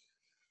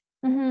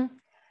 Mm-hmm.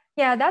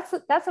 Yeah,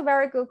 that's a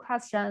very good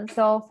question.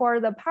 So for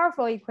the power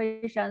flow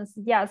equations,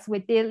 yes, we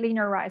did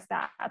linearize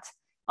that.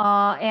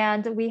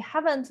 And we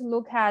haven't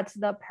looked at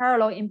the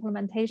parallel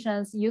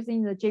implementations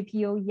using the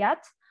GPU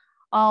yet.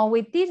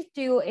 We did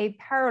do a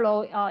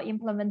parallel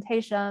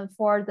implementation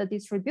for the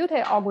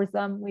distributed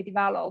algorithm we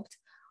developed,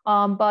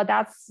 but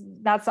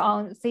that's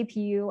on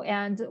CPU,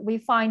 and we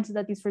find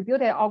the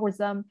distributed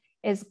algorithm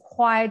is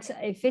quite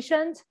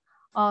efficient.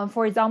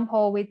 For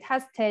example, we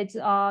tested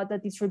the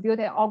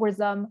distributed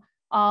algorithm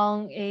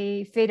on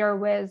a fader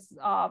with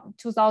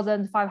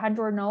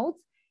 2,500 nodes.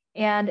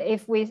 And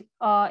if we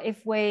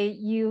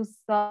use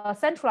the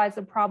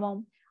centralized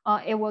problem,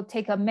 it will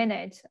take a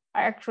minute,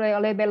 actually a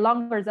little bit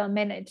longer than a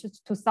minute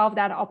to solve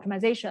that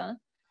optimization.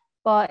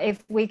 But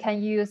if we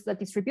can use the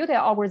distributed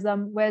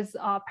algorithm with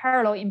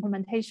parallel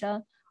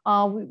implementation,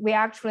 we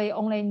actually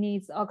only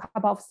need a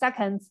couple of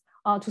seconds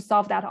to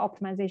solve that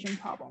optimization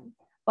problem.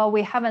 But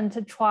we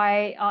haven't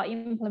tried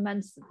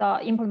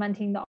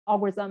implementing the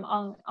algorithm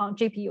on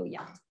GPU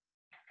yet.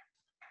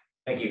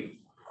 Thank you.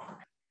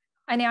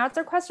 Any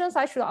other questions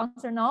I should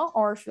answer now,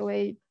 or should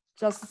we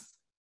just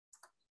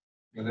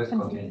Let's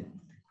continue.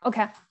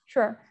 Okay,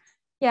 sure.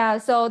 Yeah,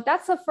 so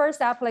that's the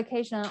first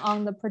application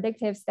on the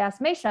predictive state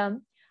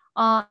estimation.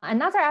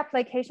 Another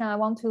application I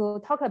want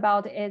to talk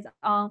about is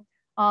on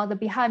the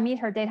behind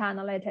meter data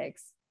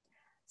analytics.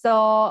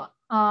 So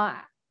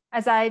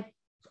as I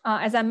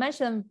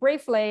mentioned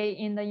briefly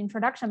in the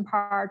introduction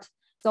part,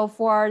 so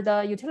for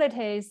the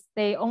utilities,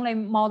 they only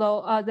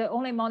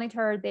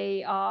monitor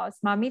the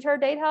smart meter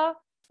data,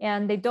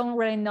 and they don't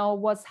really know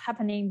what's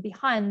happening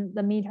behind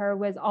the meter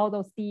with all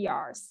those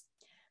DERs.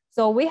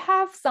 So we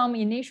have some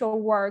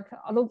initial work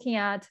looking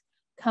at,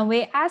 can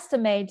we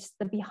estimate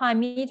the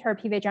behind meter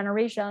PV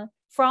generation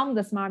from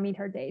the smart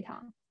meter data?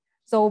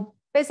 So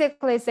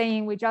basically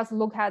saying we just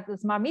look at the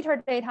smart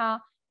meter data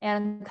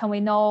and can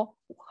we know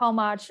how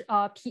much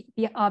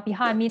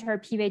behind meter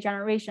PV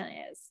generation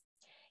is?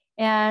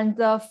 And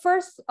the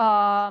first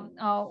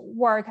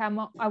work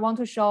I want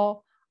to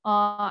show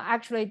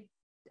actually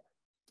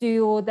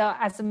do the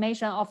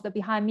estimation of the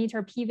behind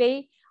meter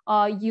PV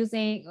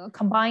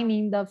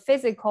combining the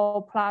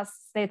physical plus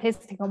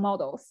statistical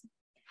models.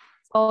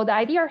 So the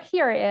idea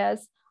here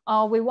is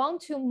we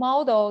want to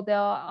model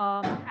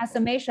the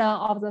estimation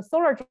of the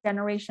solar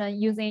generation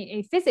using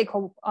a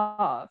physical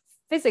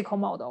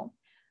model.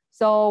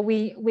 So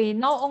we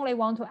not only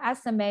want to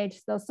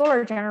estimate the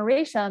solar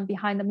generation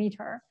behind the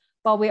meter,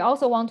 but we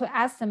also want to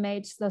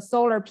estimate the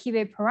solar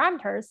PV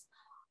parameters.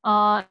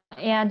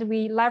 And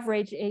we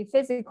leverage a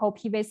physical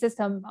PV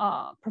system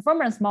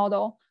performance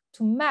model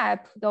to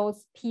map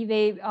those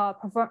PV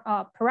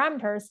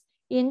parameters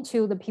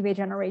into the PV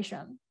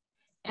generation.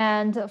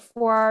 And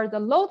for the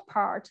load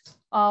part,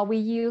 we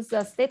use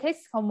a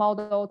statistical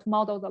model to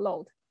model the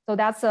load. So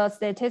that's a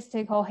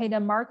statistical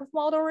hidden Markov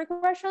model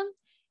regression.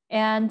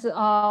 And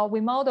we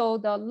model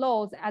the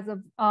loads as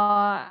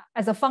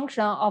a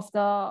function of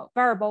the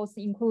variables,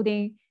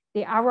 including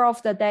the hour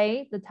of the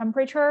day, the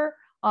temperature,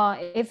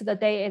 if the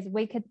day is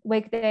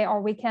weekday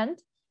or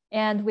weekend.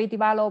 And we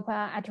develop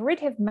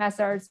iterative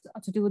methods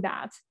to do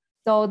that.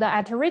 So the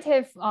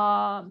iterative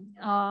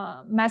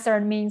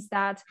method means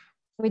that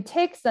we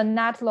take the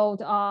net load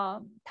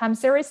time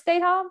series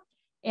data,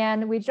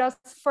 and we just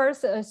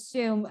first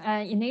assume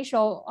an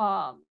initial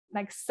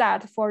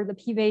set for the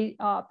PV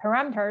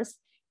parameters,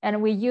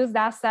 and we use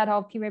that set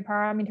of PV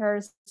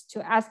parameters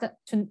to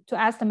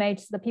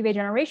estimate the PV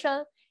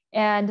generation,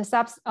 and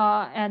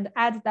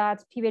add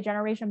that PV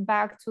generation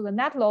back to the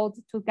net load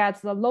to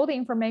get the load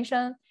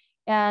information,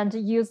 and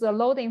use the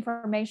load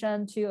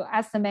information to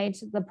estimate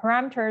the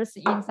parameters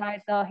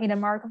inside the hidden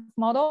Markov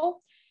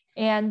model.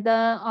 And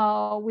then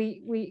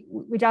we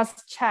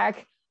just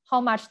check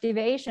how much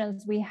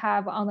deviations we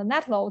have on the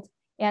net load,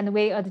 and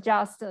we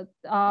adjust the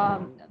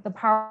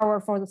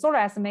power for the solar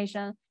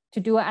estimation to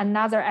do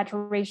another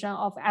iteration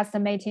of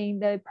estimating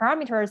the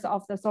parameters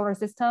of the solar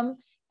system,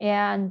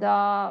 and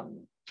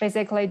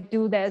basically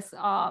do this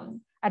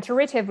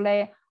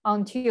iteratively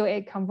until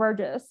it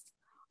converges.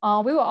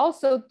 We will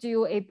also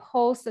do a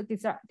post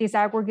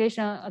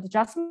disaggregation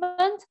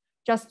adjustment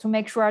just to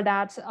make sure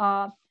that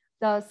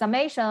the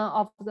summation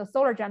of the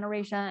solar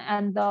generation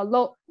and the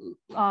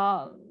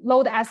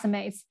load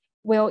estimates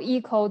will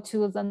equal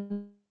to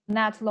the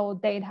net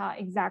load data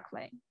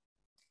exactly.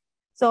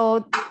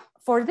 So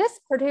for this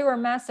particular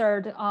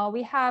method,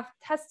 we have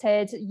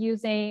tested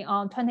using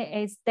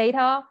 28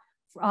 data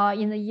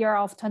in the year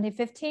of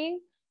 2015.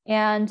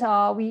 And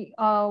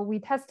we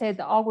tested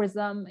the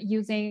algorithm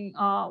using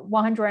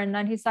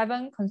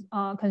 197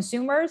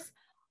 consumers,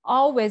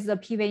 all with the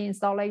PV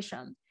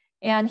installation.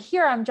 And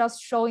here I'm just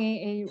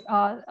showing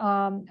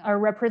a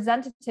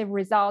representative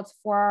result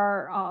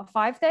for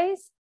 5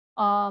 days.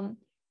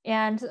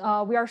 And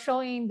we are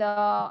showing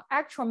the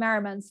actual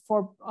measurements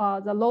for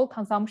the load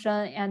consumption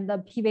and the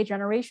PV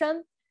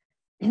generation.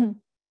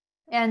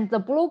 And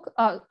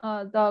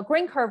the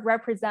green curve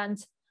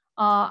represents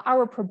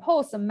our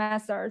proposed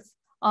methods,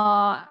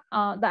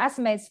 the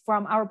estimates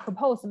from our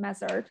proposed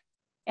method.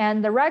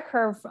 And the red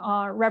curve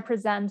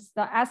represents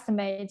the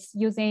estimates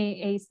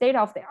using a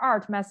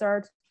state-of-the-art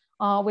method,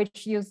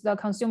 which use the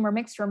consumer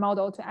mixture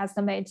model to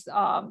estimate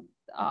the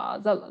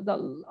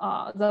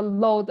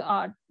load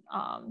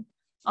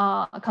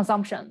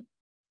consumption.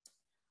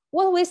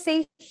 What we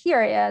see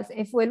here is,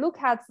 if we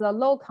look at the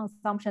load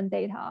consumption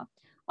data,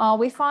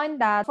 we find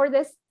that for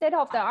this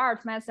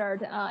state-of-the-art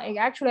method, it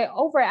actually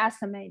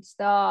overestimates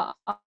the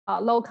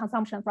load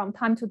consumption from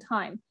time to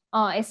time,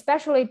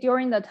 especially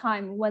during the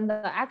time when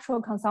the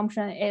actual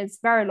consumption is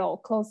very low,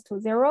 close to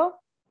zero.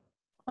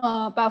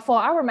 But for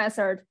our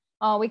method,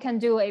 we can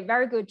do a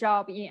very good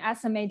job in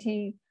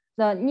estimating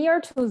the near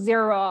to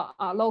zero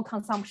load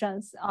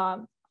consumptions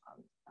in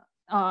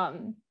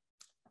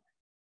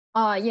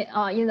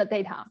the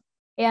data.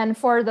 And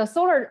for the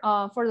solar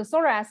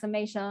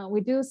estimation, we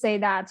do say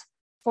that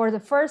for the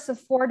first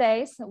 4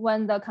 days,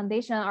 when the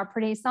conditions are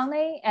pretty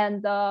sunny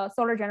and the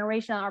solar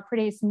generation are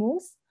pretty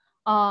smooth,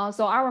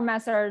 so our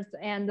methods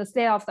and the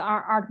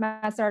state-of-the-art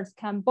methods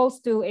can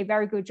both do a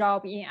very good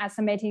job in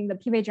estimating the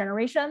PV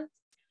generation.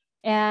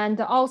 And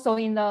also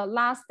in the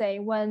last day,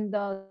 when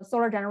the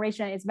solar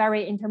generation is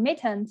very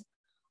intermittent,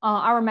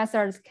 our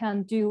methods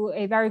can do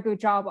a very good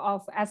job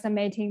of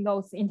estimating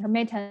those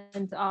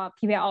intermittent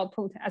PV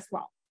output as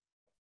well.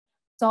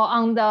 So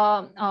on the,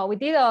 we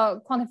did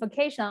a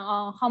quantification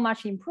on how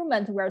much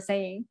improvement we're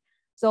seeing.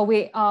 So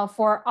we,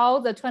 for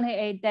all the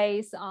 28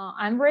 days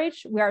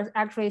average, we are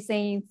actually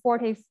seeing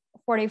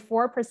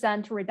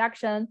 44%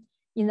 reduction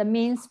in the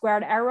mean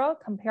squared error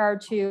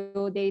compared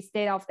to the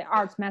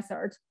state-of-the-art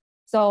method.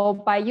 So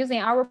by using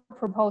our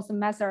proposed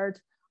method,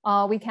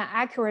 we can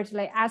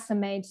accurately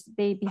estimate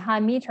the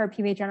behind-meter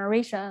PV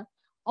generation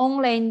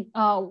only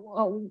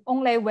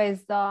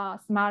with the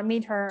smart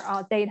meter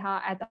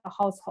data at the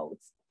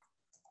households.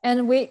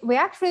 And we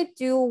actually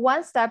do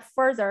one step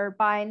further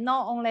by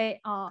not only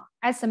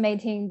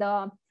estimating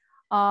the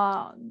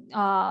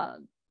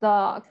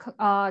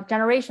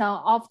generation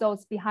of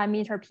those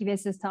behind-meter PV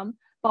system,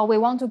 but we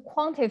want to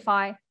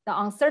quantify the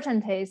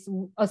uncertainties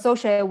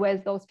associated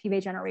with those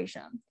PV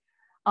generation.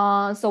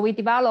 So we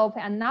develop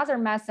another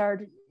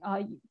method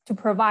to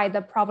provide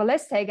the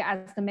probabilistic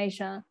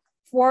estimation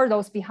for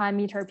those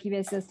behind-meter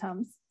PV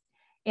systems.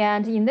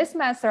 And in this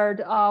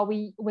method,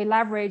 we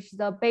leverage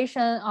the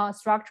Bayesian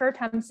structure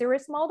time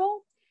series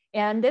model.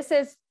 And this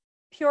is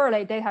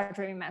purely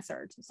data-driven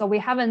method. So we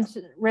haven't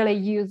really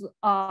used,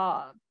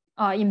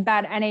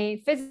 embed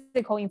any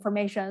physical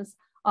information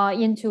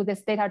into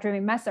this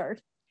data-driven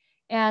method.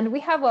 And we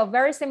have a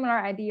very similar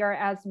idea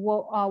as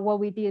what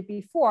we did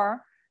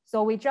before.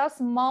 So we just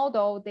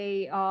model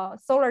the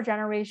solar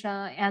generation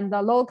and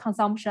the load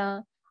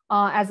consumption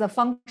as a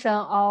function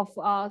of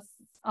the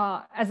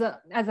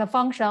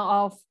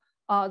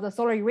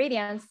solar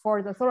irradiance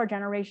for the solar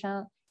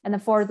generation,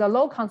 and for the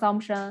load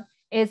consumption,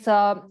 it's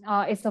a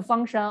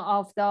function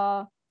of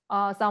the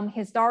some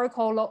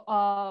historical.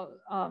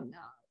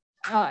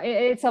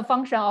 It's a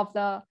function of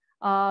the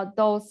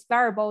those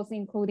variables,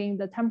 including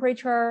the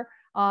temperature,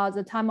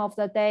 the time of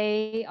the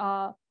day,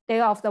 day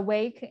of the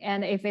week,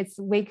 and if it's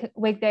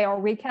weekday or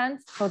weekend,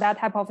 so that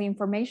type of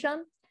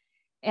information.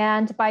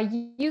 And by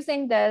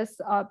using this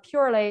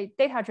purely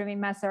data-driven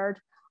method,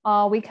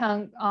 we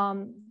can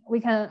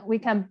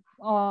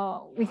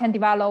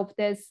develop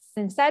this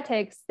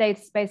synthetic state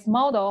space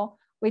model,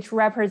 which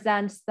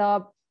represents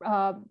the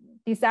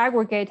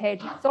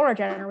disaggregated solar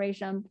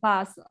generation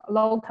plus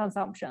load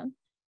consumption.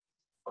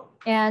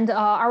 And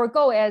our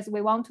goal is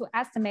we want to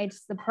estimate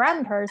the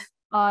parameters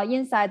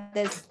inside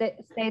this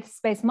state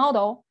space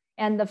model,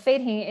 and the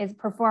fitting is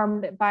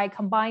performed by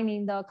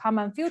combining the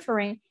Kalman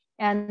filtering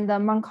and the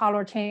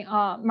Monte-Carlo chain,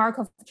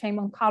 Markov chain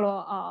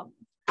Monte-Carlo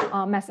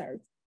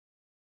methods.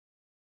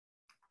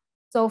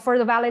 So for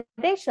the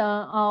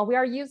validation, we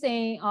are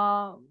using,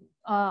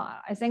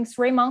 I think,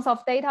 3 months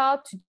of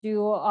data to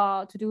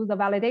do the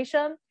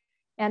validation.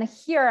 And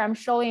here I'm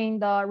showing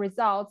the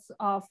results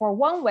for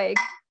 1 week.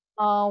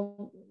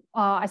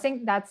 I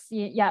think that's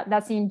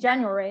in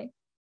January.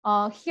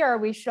 Here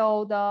we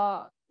show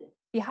the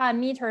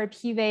behind-meter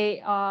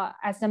PV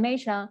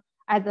estimation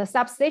at the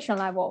substation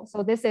level.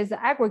 So this is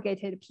the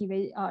aggregated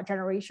PV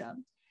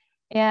generation.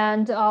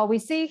 And we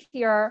see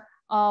here,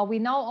 we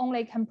not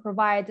only can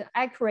provide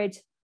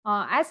accurate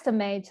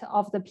estimate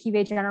of the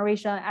PV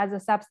generation as a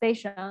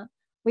substation,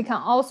 we can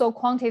also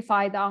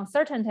quantify the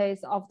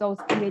uncertainties of those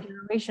PV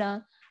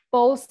generation,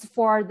 both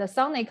for the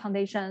sunny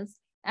conditions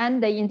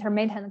and the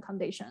intermittent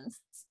conditions.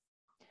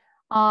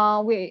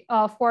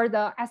 For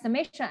the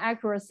estimation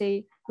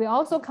accuracy, we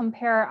also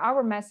compare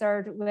our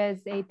method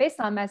with a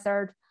baseline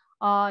method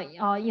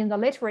in the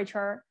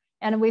literature.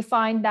 And we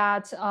find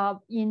that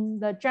in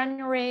the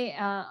January,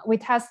 we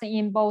test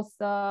in both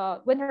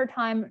the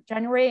wintertime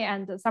January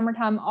and the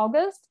summertime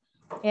August.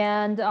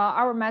 And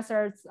our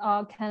methods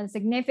can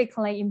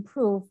significantly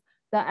improve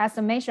the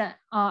estimation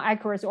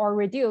accuracy or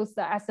reduce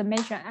the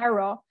estimation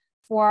error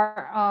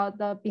for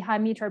the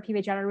behind-meter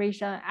PV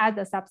generation at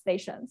the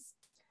substations.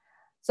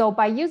 So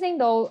by using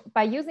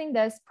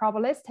this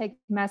probabilistic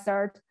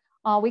method,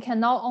 we can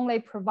not only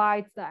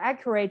provide the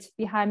accurate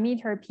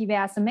behind-meter PV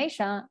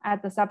estimation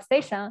at the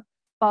substation,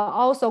 but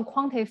also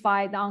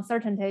quantify the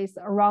uncertainties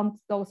around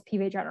those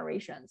PV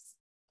generations.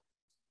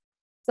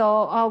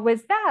 So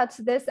with that,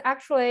 this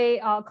actually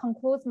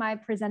concludes my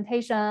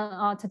presentation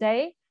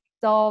today.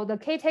 So the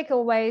key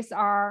takeaways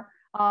are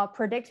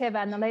predictive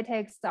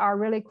analytics are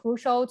really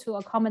crucial to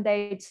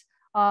accommodate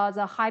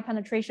the high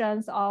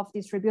penetrations of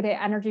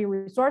distributed energy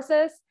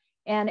resources.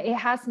 And it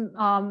has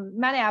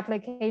many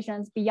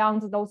applications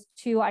beyond those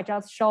 2 I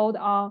just showed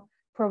on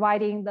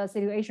providing the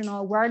situational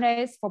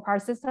awareness for power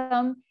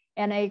system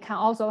and it can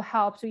also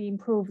help to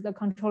improve the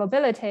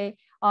controllability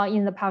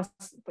in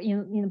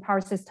the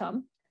power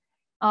system.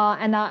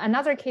 And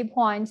another key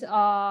point,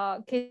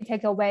 key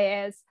takeaway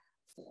is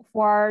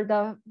for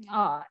the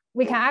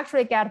we can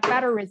actually get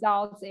better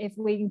results if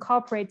we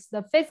incorporate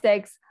the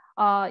physics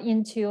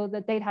into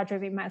the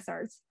data-driven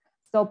methods.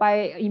 So by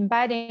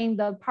embedding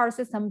the power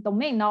system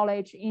domain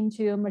knowledge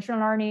into machine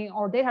learning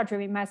or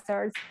data-driven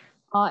methods,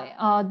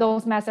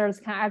 those methods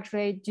can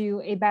actually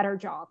do a better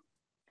job.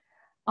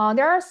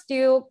 There are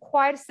still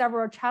quite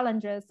several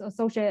challenges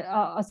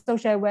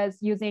associated with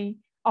using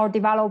or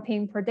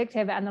developing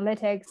predictive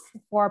analytics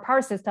for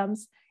power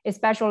systems,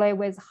 especially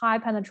with high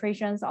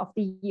penetrations of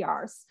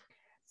DERs.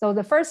 So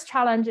the first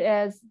challenge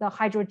is the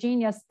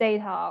heterogeneous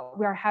data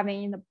we are having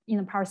in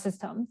the power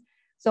system.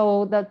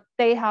 So the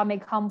data may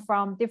come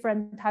from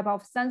different type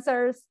of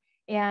sensors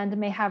and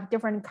may have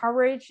different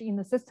coverage in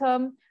the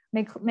system,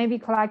 may be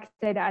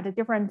collected at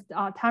different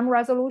time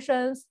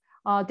resolutions,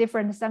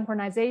 different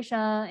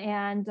synchronization,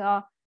 and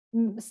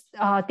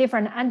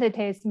different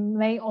entities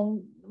may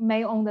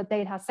own the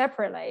data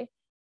separately.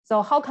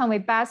 So how can we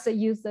best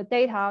use the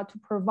data to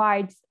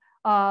provide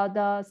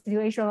the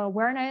situational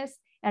awareness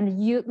and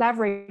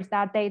leverage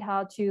that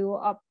data to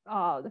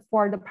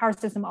for the power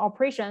system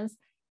operations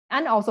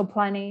and also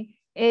planning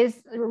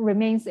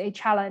remains a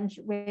challenge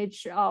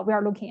which we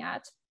are looking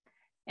at.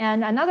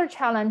 And another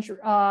challenge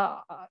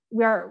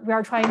we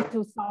are trying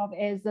to solve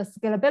is the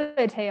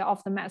scalability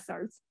of the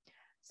methods.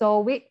 So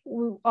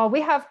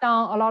we have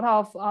done a lot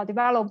of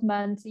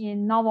development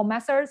in novel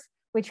methods,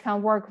 which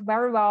can work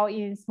very well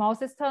in small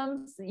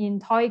systems, in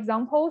toy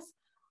examples.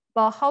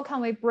 But how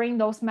can we bring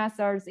those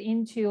methods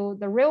into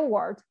the real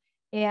world?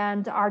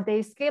 And are they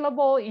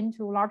scalable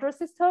into larger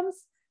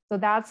systems? So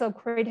that's a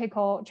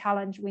critical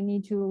challenge we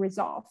need to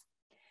resolve.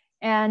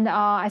 And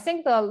I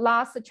think the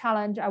last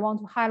challenge I want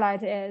to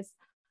highlight is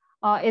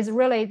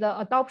really the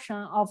adoption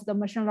of the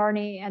machine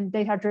learning and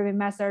data-driven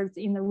methods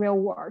in the real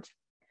world.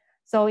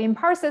 So in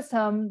power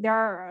system, there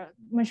are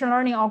machine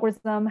learning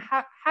algorithms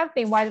have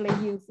been widely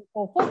used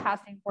for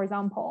forecasting, for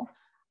example.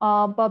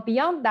 But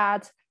beyond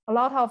that, a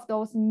lot of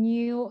those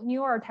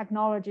newer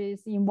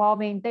technologies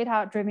involving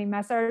data-driven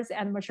methods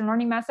and machine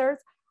learning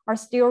methods are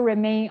still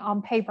remain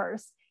on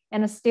papers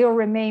and still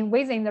remain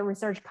within the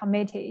research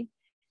community.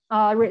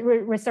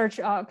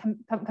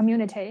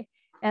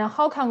 And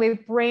how can we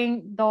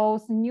bring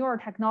those newer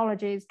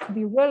technologies to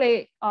be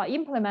really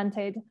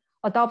implemented,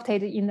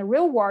 adopted in the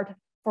real world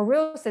for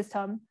real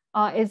system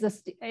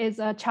is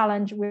a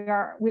challenge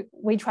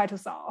we try to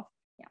solve.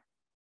 Yeah.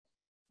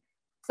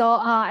 So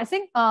I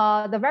think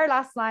the very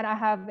last slide I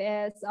have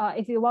is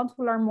if you want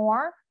to learn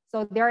more,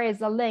 so there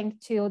is a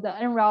link to the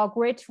NREL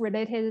grid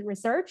related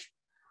research.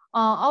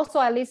 Also,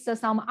 I listed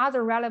some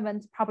other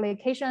relevant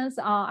publications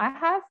I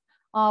have,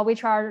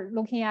 which are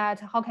looking at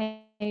how can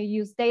you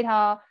use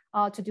data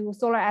to do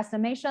solar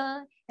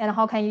estimation, and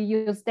how can you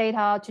use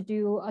data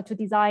to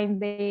design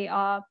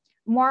the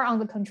more on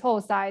the control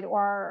side,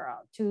 or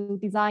to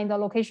design the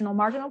locational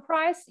marginal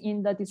price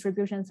in the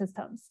distribution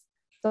systems.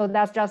 So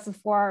that's just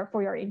for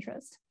your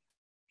interest.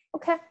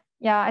 Okay,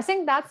 yeah, I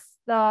think that's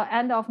the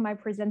end of my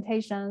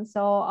presentation.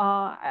 So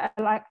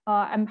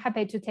I'm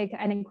happy to take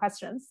any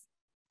questions.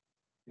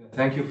 Yeah,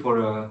 thank you for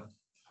a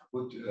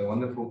good,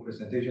 wonderful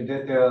presentation.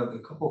 There are a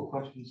couple of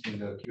questions in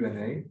the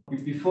Q&A.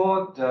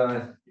 Before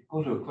you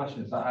go to the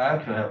questions, I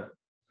actually have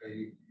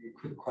a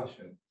quick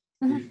question.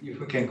 Mm-hmm. If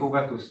we can go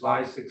back to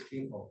slide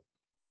 16. Or...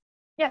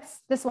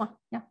 Yes, this one.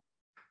 Yeah.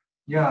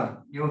 Yeah,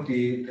 you know,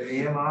 the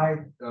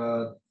AMI,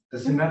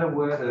 does it matter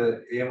where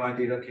the AMI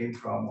data came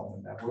from on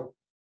the network?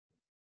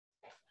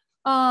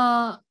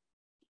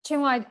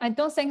 Chinwa, I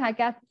don't think I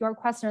get your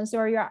question.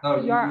 So you're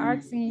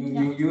asking.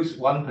 You use 1%,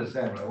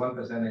 right?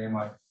 1%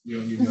 AMI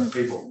in your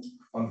table,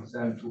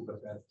 1%,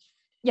 2%.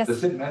 Yes.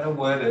 Does it matter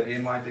where the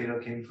AMI data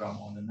came from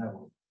on the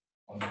network,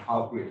 on the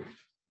power grid?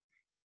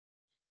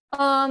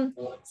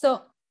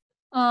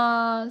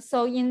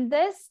 So in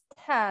this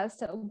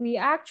test, we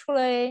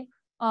actually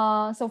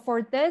so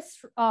for this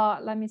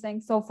let me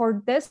think. So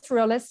for this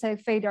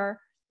realistic fader,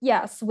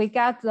 yes, we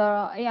get the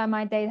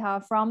AMI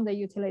data from the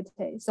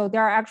utility. So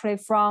they're actually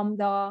from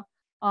the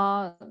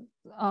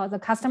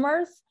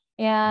customers,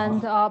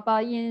 and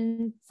but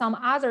in some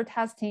other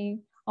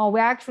testing, we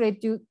actually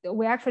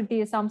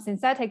did some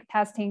synthetic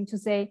testing to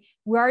say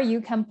where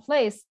you can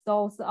place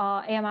those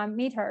AMI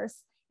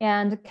meters,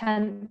 and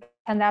can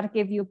that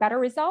give you better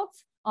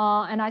results?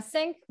 And I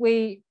think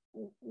we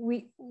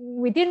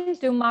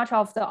didn't do much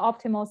of the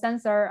optimal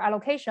sensor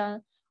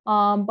allocation.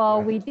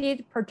 But we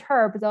did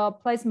perturb the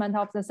placement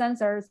of the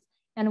sensors,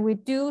 and we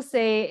do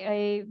see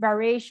a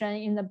variation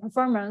in the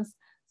performance.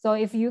 So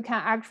if you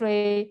can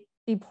actually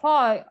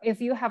deploy, if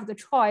you have the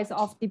choice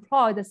of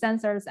deploy the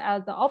sensors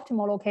at the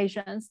optimal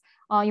locations,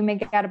 you may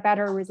get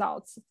better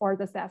results for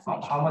the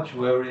estimation. How much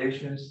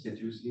variations did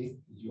you see?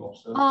 Did you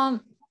observe?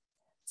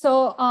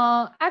 So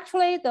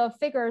actually, the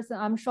figures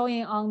I'm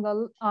showing on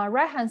the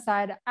right-hand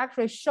side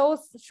actually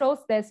shows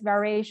this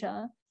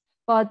variation.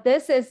 but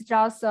this is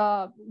just,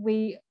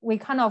 we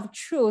kind of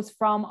choose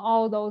from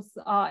all those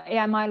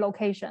AMI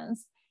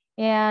locations.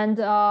 And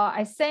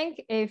I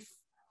think if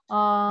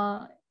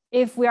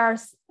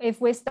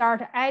we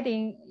start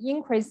adding,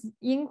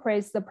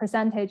 increase the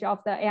percentage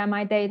of the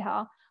AMI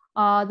data,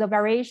 the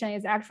variation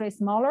is actually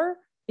smaller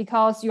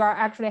because you are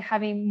actually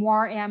having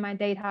more AMI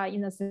data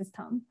in the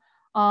system.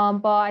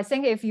 But I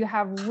think if you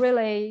have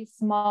really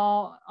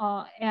small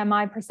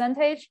AMI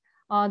percentage,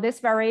 this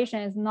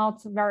variation is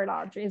not very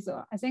large. I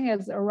think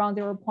it's around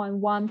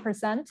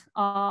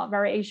 0.1%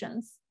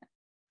 variations.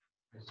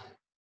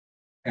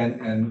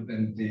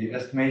 And the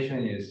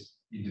estimation is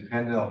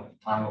independent of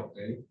time of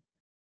day?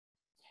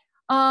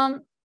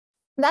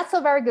 That's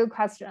a very good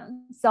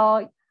question.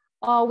 So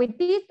we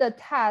did the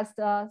test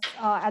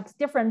at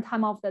different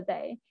time of the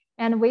day,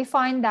 and we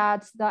find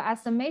that the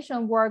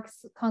estimation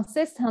works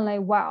consistently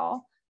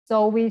well.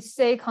 So we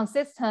say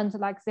consistent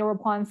like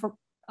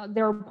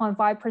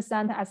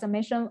 0.5%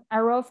 estimation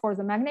error for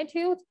the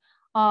magnitude,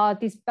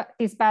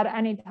 despite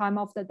any time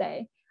of the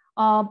day.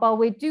 But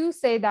we do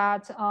say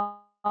that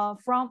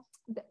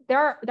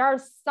there are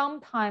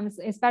sometimes,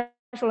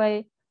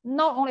 especially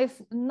not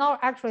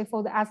actually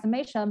for the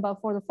estimation, but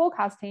for the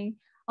forecasting,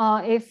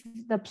 if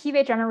the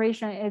PV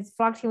generation is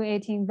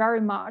fluctuating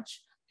very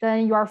much,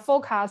 then your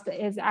forecast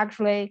is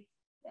actually,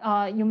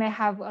 you may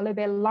have a little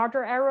bit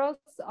larger errors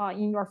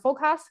in your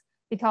forecast,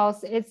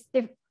 because it's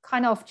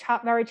kind of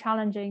very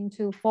challenging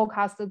to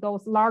forecast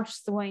those large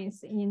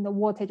swings in the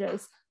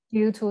voltages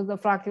due to the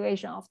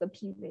fluctuation of the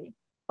PV.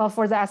 But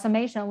for the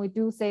estimation, we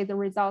do say the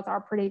results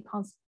are pretty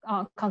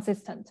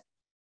consistent.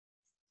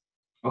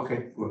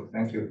 Okay, good,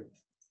 thank you.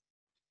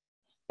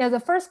 Yeah, the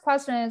first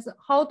question is,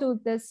 how do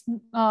these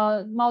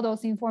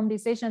models inform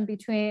decision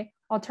between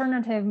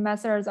alternative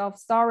methods of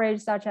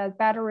storage, such as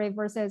battery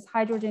versus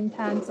hydrogen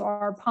tanks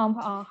or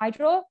pump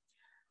hydro?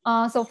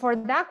 So for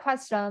that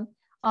question,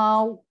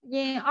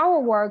 in our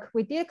work,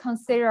 we did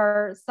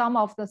consider some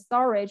of the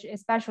storage,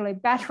 especially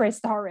battery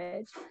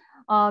storage,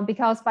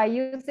 because by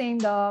using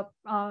the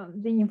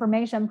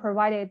information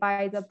provided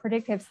by the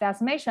predictive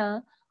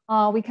estimation,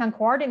 we can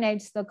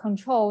coordinate the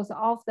controls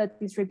of the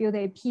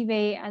distributed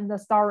PV and the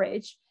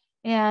storage.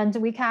 And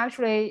we can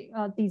actually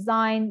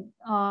design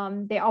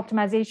the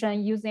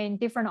optimization using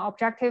different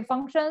objective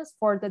functions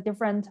for the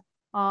different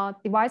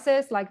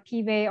devices like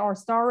PV or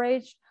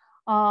storage.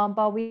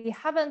 But we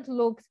haven't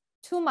looked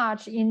too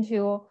much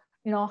into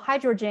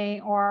hydrogen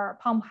or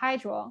pump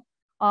hydro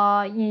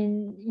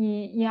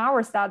in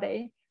our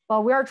study.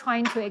 But we are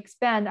trying to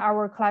expand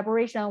our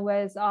collaboration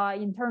with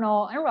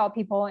internal NREL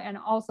people and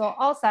also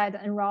outside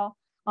NREL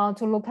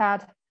to look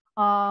at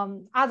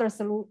other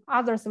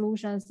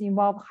solutions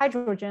involve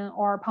hydrogen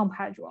or pump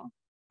hydro.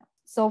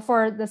 So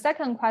for the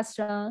second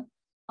question,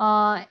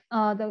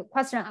 the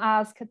question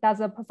asked, does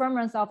the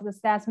performance of the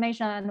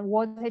estimation and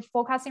voltage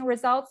forecasting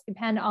results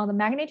depend on the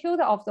magnitude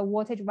of the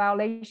voltage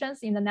violations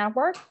in the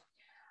network?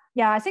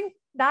 Yeah, I think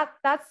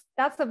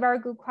that's a very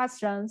good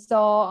question. So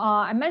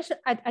I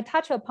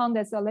touched upon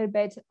this a little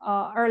bit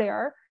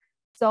earlier.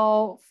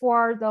 So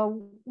for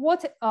the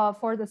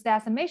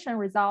estimation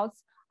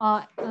results,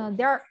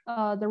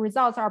 the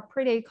results are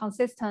pretty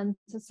consistent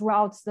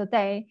throughout the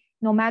day,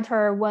 no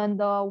matter when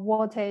the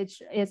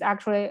voltage is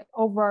actually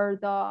over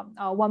the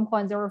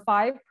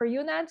 1.05 per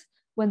unit,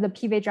 when the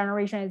PV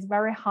generation is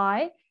very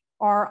high,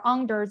 or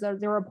under the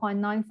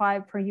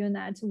 0.95 per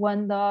unit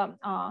when the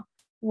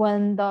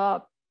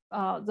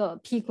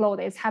peak load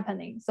is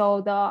happening.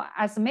 So the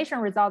estimation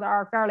results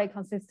are fairly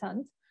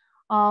consistent.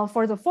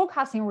 For the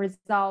forecasting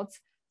results,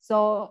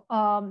 so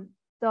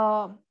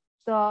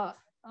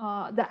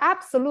the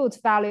absolute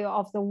value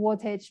of the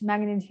voltage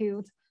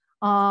magnitude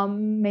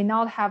may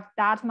not have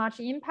that much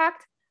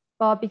impact,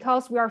 but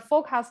because we are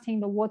forecasting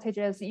the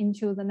voltages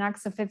into the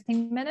next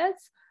 15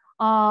 minutes,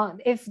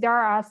 if there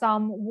are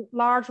some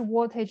large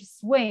voltage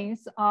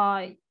swings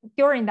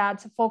during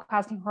that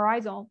forecasting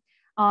horizon,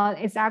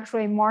 it's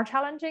actually more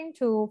challenging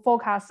to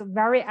forecast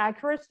very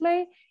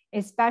accurately,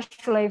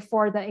 especially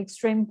for the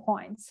extreme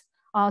points.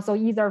 So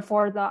either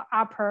for the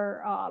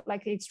upper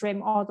like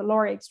extreme or the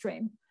lower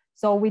extreme.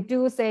 So we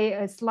do say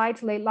a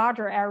slightly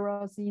larger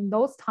errors in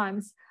those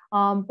times,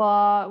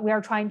 but we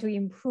are trying to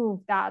improve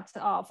that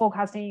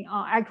forecasting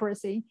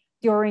accuracy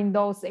during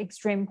those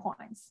extreme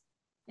points.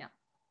 Yeah.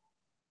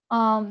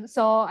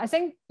 So I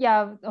think,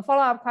 yeah, a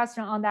follow-up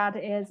question on that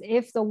is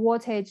if the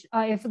voltage,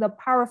 if the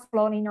power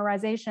flow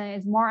linearization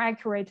is more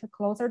accurate,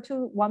 closer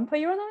to 1 per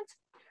unit.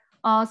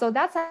 So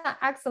that's an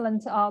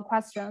excellent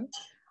question.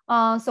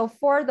 So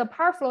for the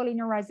power flow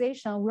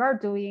linearization we are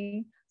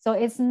doing, so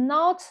it's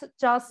not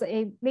just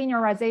a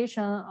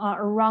linearization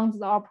around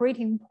the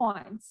operating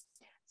points.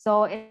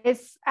 So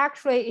it's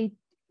actually a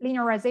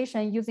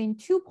linearization using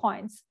 2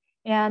 points,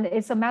 and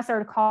it's a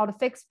method called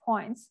fixed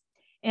points.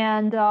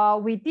 And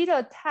we did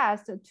a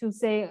test to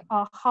say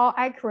how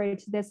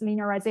accurate this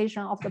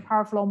linearization of the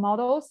power flow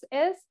models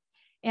is.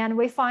 And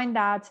we find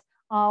that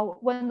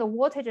when the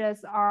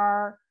voltages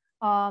are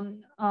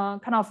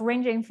kind of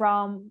ranging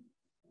from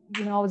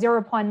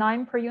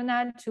 0.9 per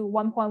unit to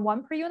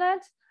 1.1 per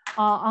unit,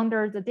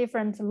 under the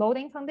different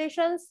loading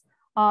conditions,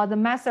 the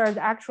method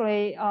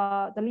actually,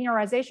 the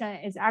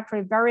linearization is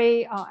actually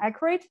very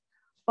accurate.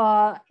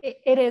 But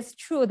it is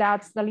true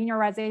that the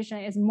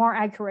linearization is more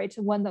accurate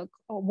when the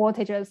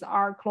voltages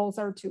are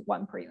closer to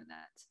 1 per unit.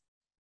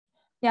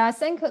 Yeah, I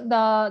think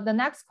the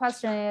next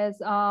question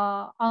is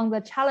on the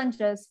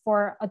challenges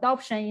for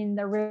adoption in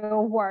the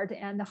real world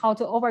and how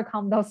to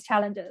overcome those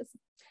challenges.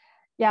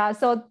 Yeah,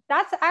 so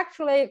that's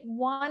actually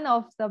one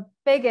of the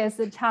biggest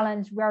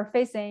challenge we are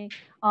facing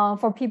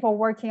for people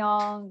working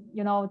on,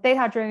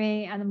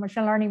 data-driven and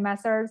machine learning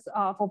methods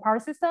for power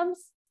systems.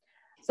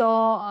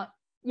 So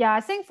yeah,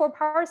 I think for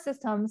power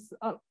systems,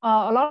 a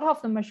lot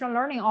of the machine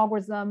learning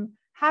algorithms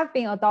have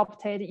been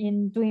adopted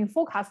in doing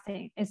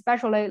forecasting,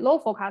 especially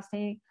load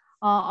forecasting,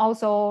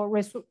 also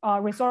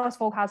resource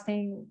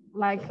forecasting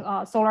like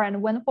solar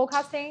and wind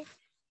forecasting.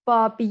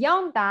 But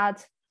beyond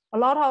that, a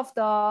lot of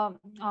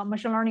the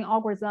machine learning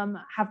algorithms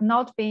have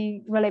not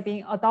really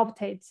been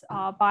adopted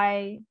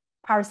by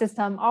power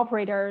system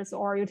operators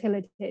or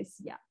utilities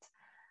yet.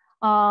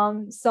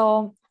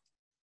 So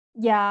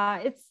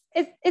yeah,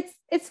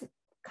 it's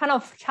kind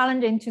of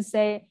challenging to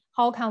say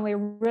how can we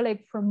really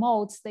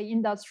promote the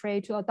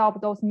industry to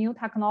adopt those new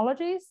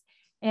technologies.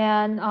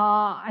 And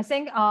I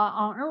think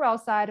on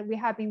NREL side, we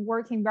have been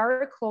working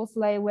very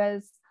closely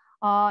with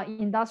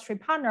industry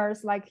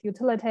partners like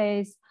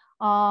utilities,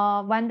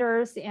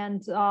 vendors,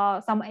 and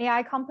some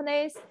AI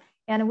companies.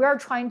 And we are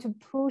trying to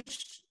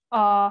push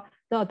the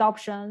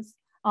adoptions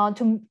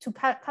to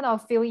kind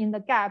of fill in the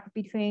gap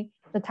between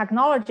the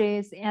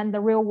technologies and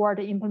the real world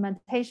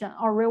implementation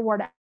or real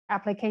world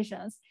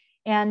applications,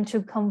 and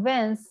to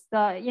convince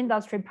the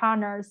industry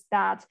partners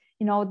that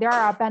there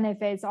are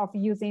benefits of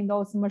using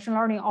those machine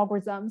learning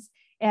algorithms,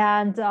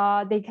 and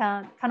they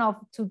can kind of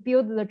to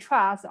build the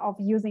trust of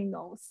using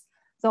those.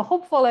 So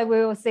hopefully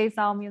we will see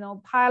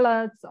some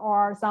pilots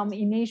or some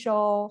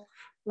initial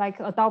like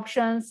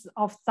adoptions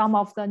of some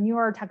of the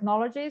newer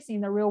technologies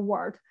in the real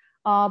world.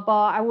 But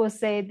I will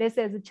say this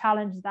is a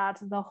challenge that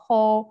the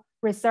whole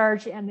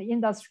research and the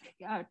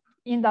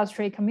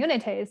industry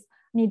communities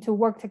need to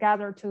work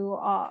together to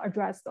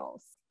address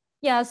those.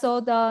 Yeah, so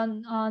the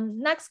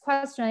next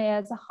question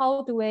is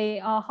how do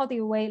we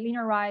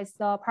linearize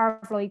the power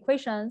flow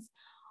equations?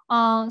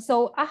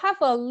 So I have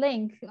a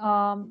link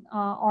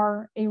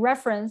or a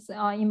reference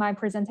in my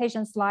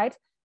presentation slide.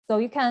 So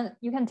you can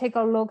take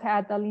a look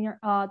at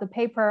the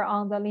paper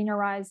on the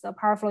linearized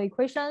power flow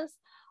equations.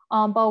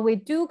 But we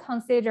do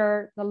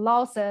consider the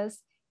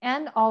losses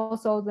and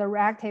also the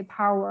reactive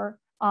power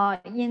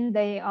in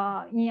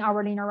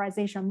our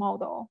linearization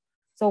model.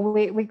 So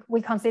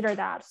we consider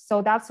that.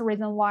 So that's the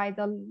reason why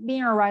the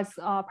linearized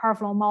power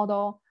flow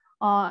model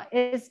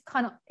is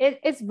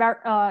it's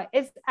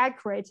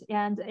accurate,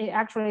 and it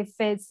actually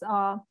fits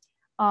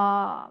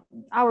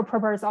our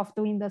purpose of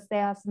doing the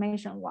state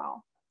estimation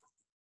well.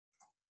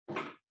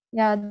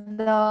 Yeah,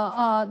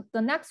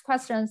 the next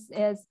question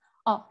is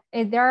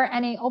there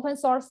any open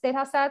source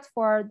data sets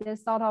for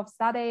this sort of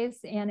studies?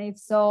 And if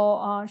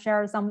so,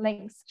 share some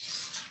links.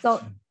 So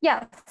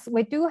yes,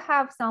 we do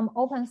have some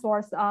open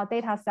source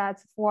data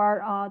sets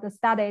for the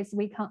studies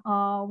we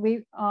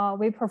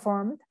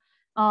performed.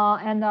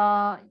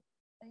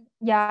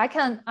 Yeah,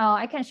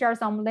 I can share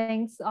some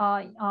links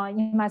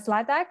in my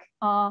slide deck,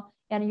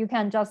 and you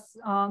can just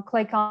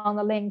click on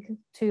the link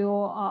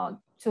to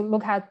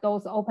look at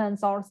those open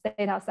source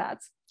data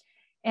sets.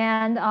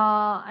 And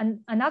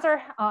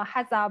another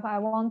heads up I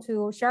want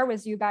to share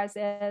with you guys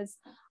is,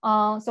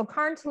 so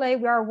currently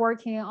we are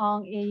working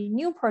on a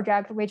new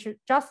project which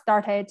just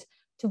started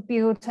to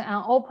build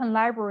an open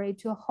library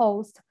to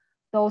host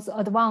those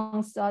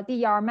advanced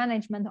DER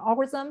management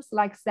algorithms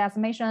like state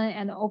estimation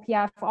and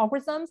OPF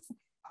algorithms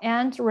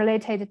and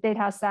related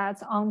data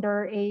sets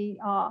under a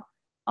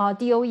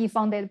DOE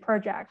funded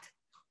project.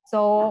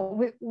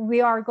 So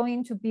we are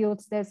going to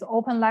build this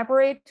open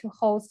library to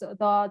host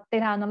the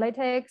data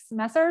analytics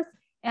methods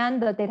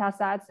and the data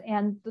sets.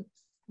 And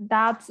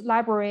that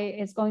library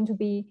is going to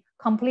be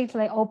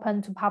completely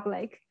open to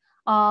public.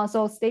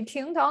 So stay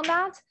tuned on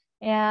that.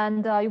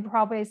 And you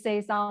probably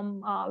see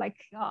some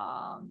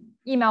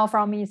email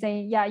from me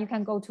saying, yeah, you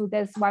can go to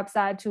this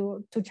website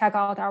to check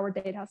out our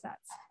data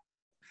sets.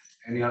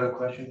 Any other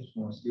questions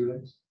from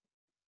students?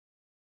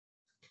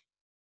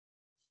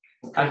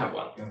 I have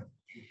one. Yeah.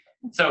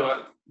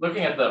 So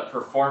looking at the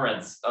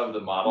performance of the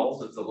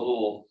models, it's a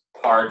little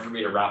hard for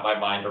me to wrap my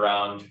mind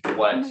around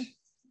what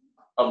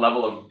a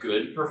level of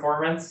good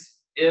performance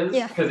is,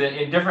 because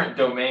in different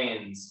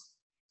domains,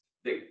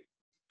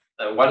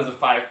 what is a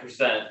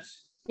 5%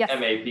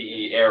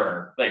 MAPE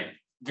error? Like,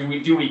 do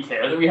we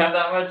care that we have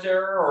that much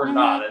error or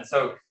not? And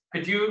so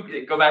could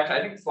you go back to,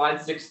 I think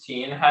slide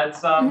 16 had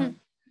some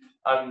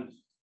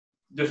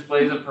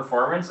displays of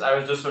performance. I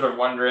was just sort of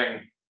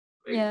wondering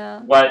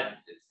what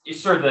is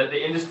sort of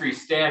the industry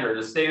standard,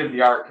 the state of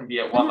the art can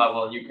be at one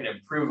level and you can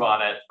improve on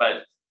it,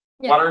 but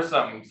what are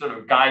some sort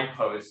of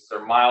guideposts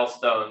or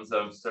milestones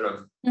of sort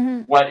of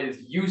what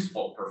is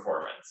useful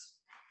performance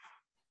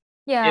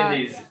in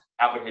these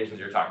applications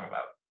you're talking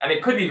about? And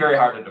it could be very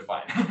hard to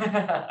define.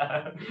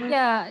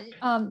 Yeah,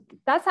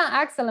 that's an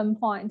excellent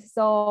point.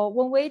 So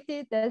when we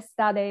did this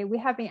study, we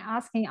have been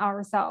asking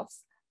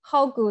ourselves,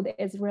 how good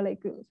is really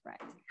good,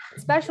 right?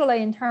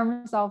 Especially in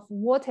terms of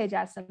voltage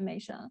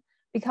estimation,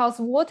 because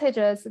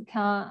voltages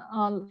can,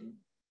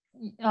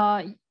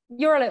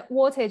 usually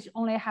voltage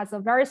only has a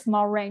very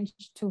small range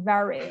to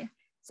vary.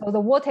 So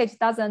the voltage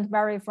doesn't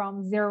vary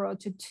from 0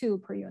 to 2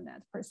 per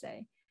unit per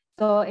se.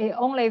 So it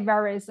only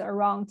varies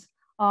around,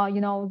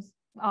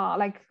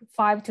 like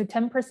 5 to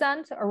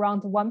 10%,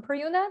 around 1 per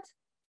unit.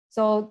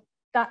 So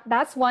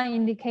that's one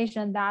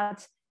indication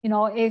that,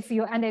 if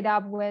you ended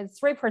up with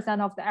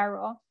 3% of the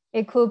error,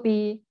 it could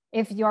be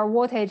if your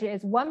voltage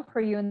is 1 per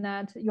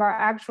unit, you are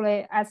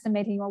actually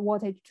estimating your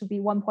voltage to be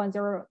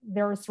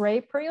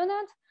 1.003 per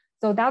unit.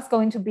 So that's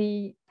going to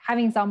be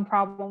having some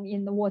problem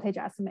in the voltage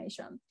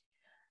estimation.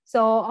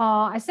 So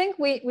I think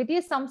we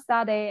did some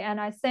study, and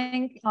I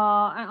think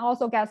I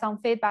also get some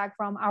feedback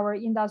from our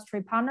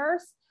industry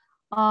partners.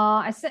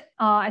 I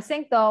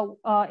think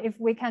if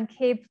we can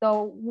keep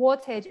the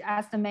voltage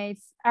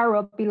estimates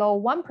error below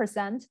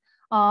 1%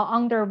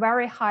 under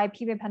very high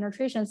PV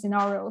penetration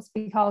scenarios,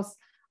 because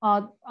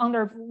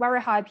under very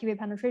high PV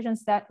penetration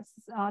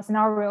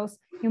scenarios,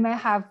 you may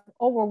have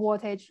over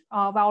voltage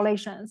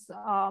violations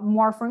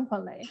more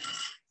frequently.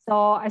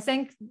 So I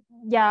think,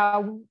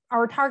 yeah,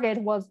 our target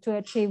was to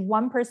achieve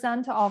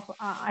 1% of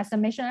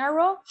estimation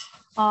error.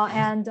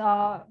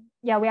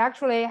 Yeah, we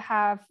actually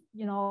have,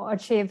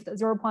 achieved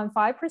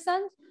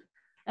 0.5%.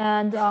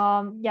 And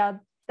yeah,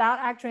 that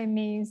actually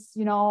means,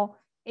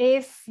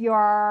 if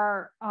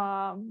your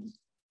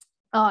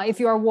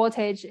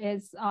voltage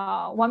is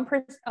 1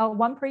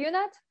 per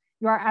unit,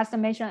 your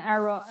estimation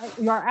error,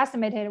 your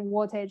estimated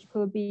voltage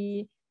could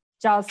be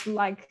just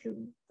like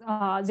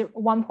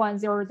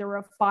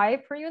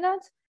 1.005 per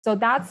unit. So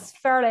that's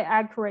fairly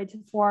accurate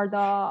for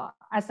the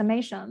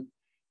estimation.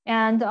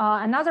 And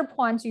another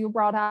point you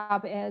brought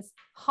up is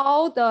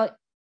how the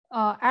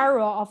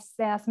error of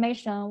the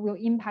estimation will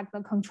impact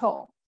the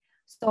control.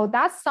 So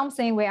that's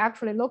something we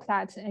actually looked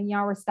at in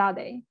our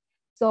study.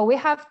 So we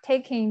have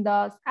taken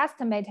the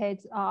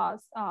estimated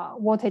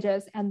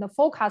voltages and the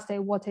forecasted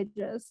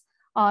voltages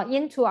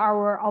into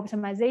our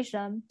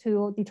optimization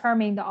to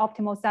determine the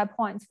optimal set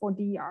points for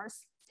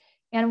DERs.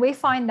 And we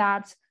find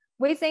that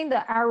within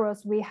the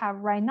errors we have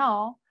right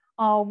now,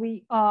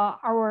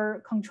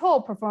 our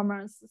control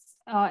performance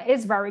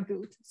is very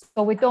good.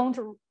 So we don't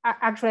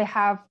actually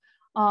have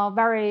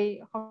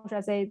very, how should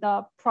I say,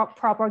 the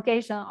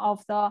propagation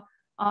of the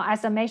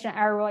estimation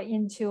error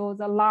into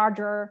the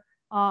larger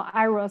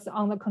errors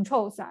on the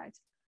control side.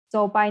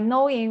 So by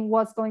knowing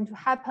what's going to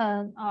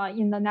happen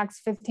in the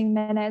next 15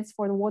 minutes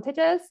for the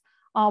voltages,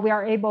 we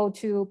are able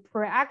to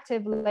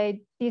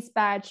proactively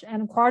dispatch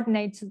and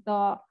coordinate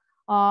the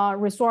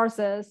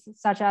resources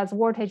such as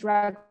voltage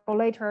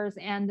regulators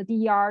and the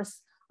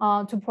DERs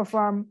to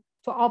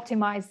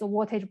optimize the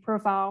voltage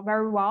profile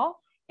very well.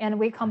 And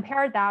we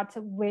compare that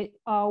with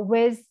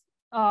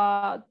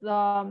the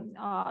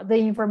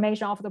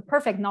information of the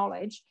perfect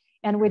knowledge,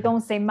 and we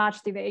don't see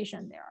much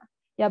deviation there.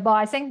 Yeah, but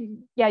I think,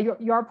 yeah,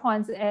 your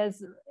point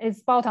is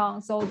spot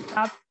on. So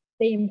that's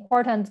the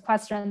important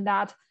question,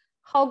 that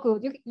how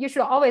good, you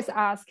should always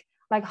ask,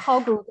 like, how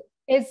good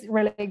is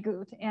really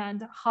good,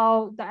 and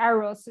how the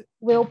errors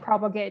will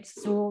propagate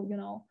through,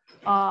 the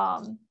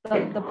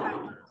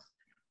pattern.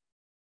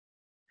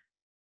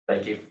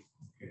 Thank you.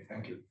 Okay,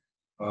 thank you.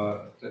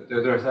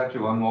 There's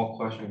actually one more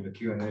question in the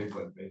Q&A,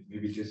 but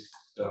maybe just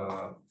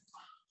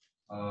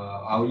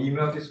I'll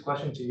email this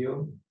question to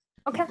you.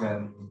 Okay. You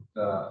can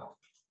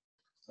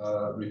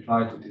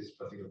reply to this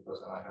particular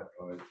person. I have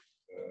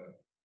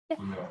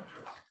email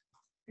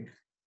address.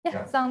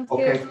 Yeah, sounds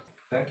okay. good.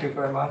 Thank you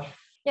very much.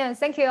 Yeah,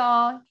 thank you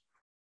all.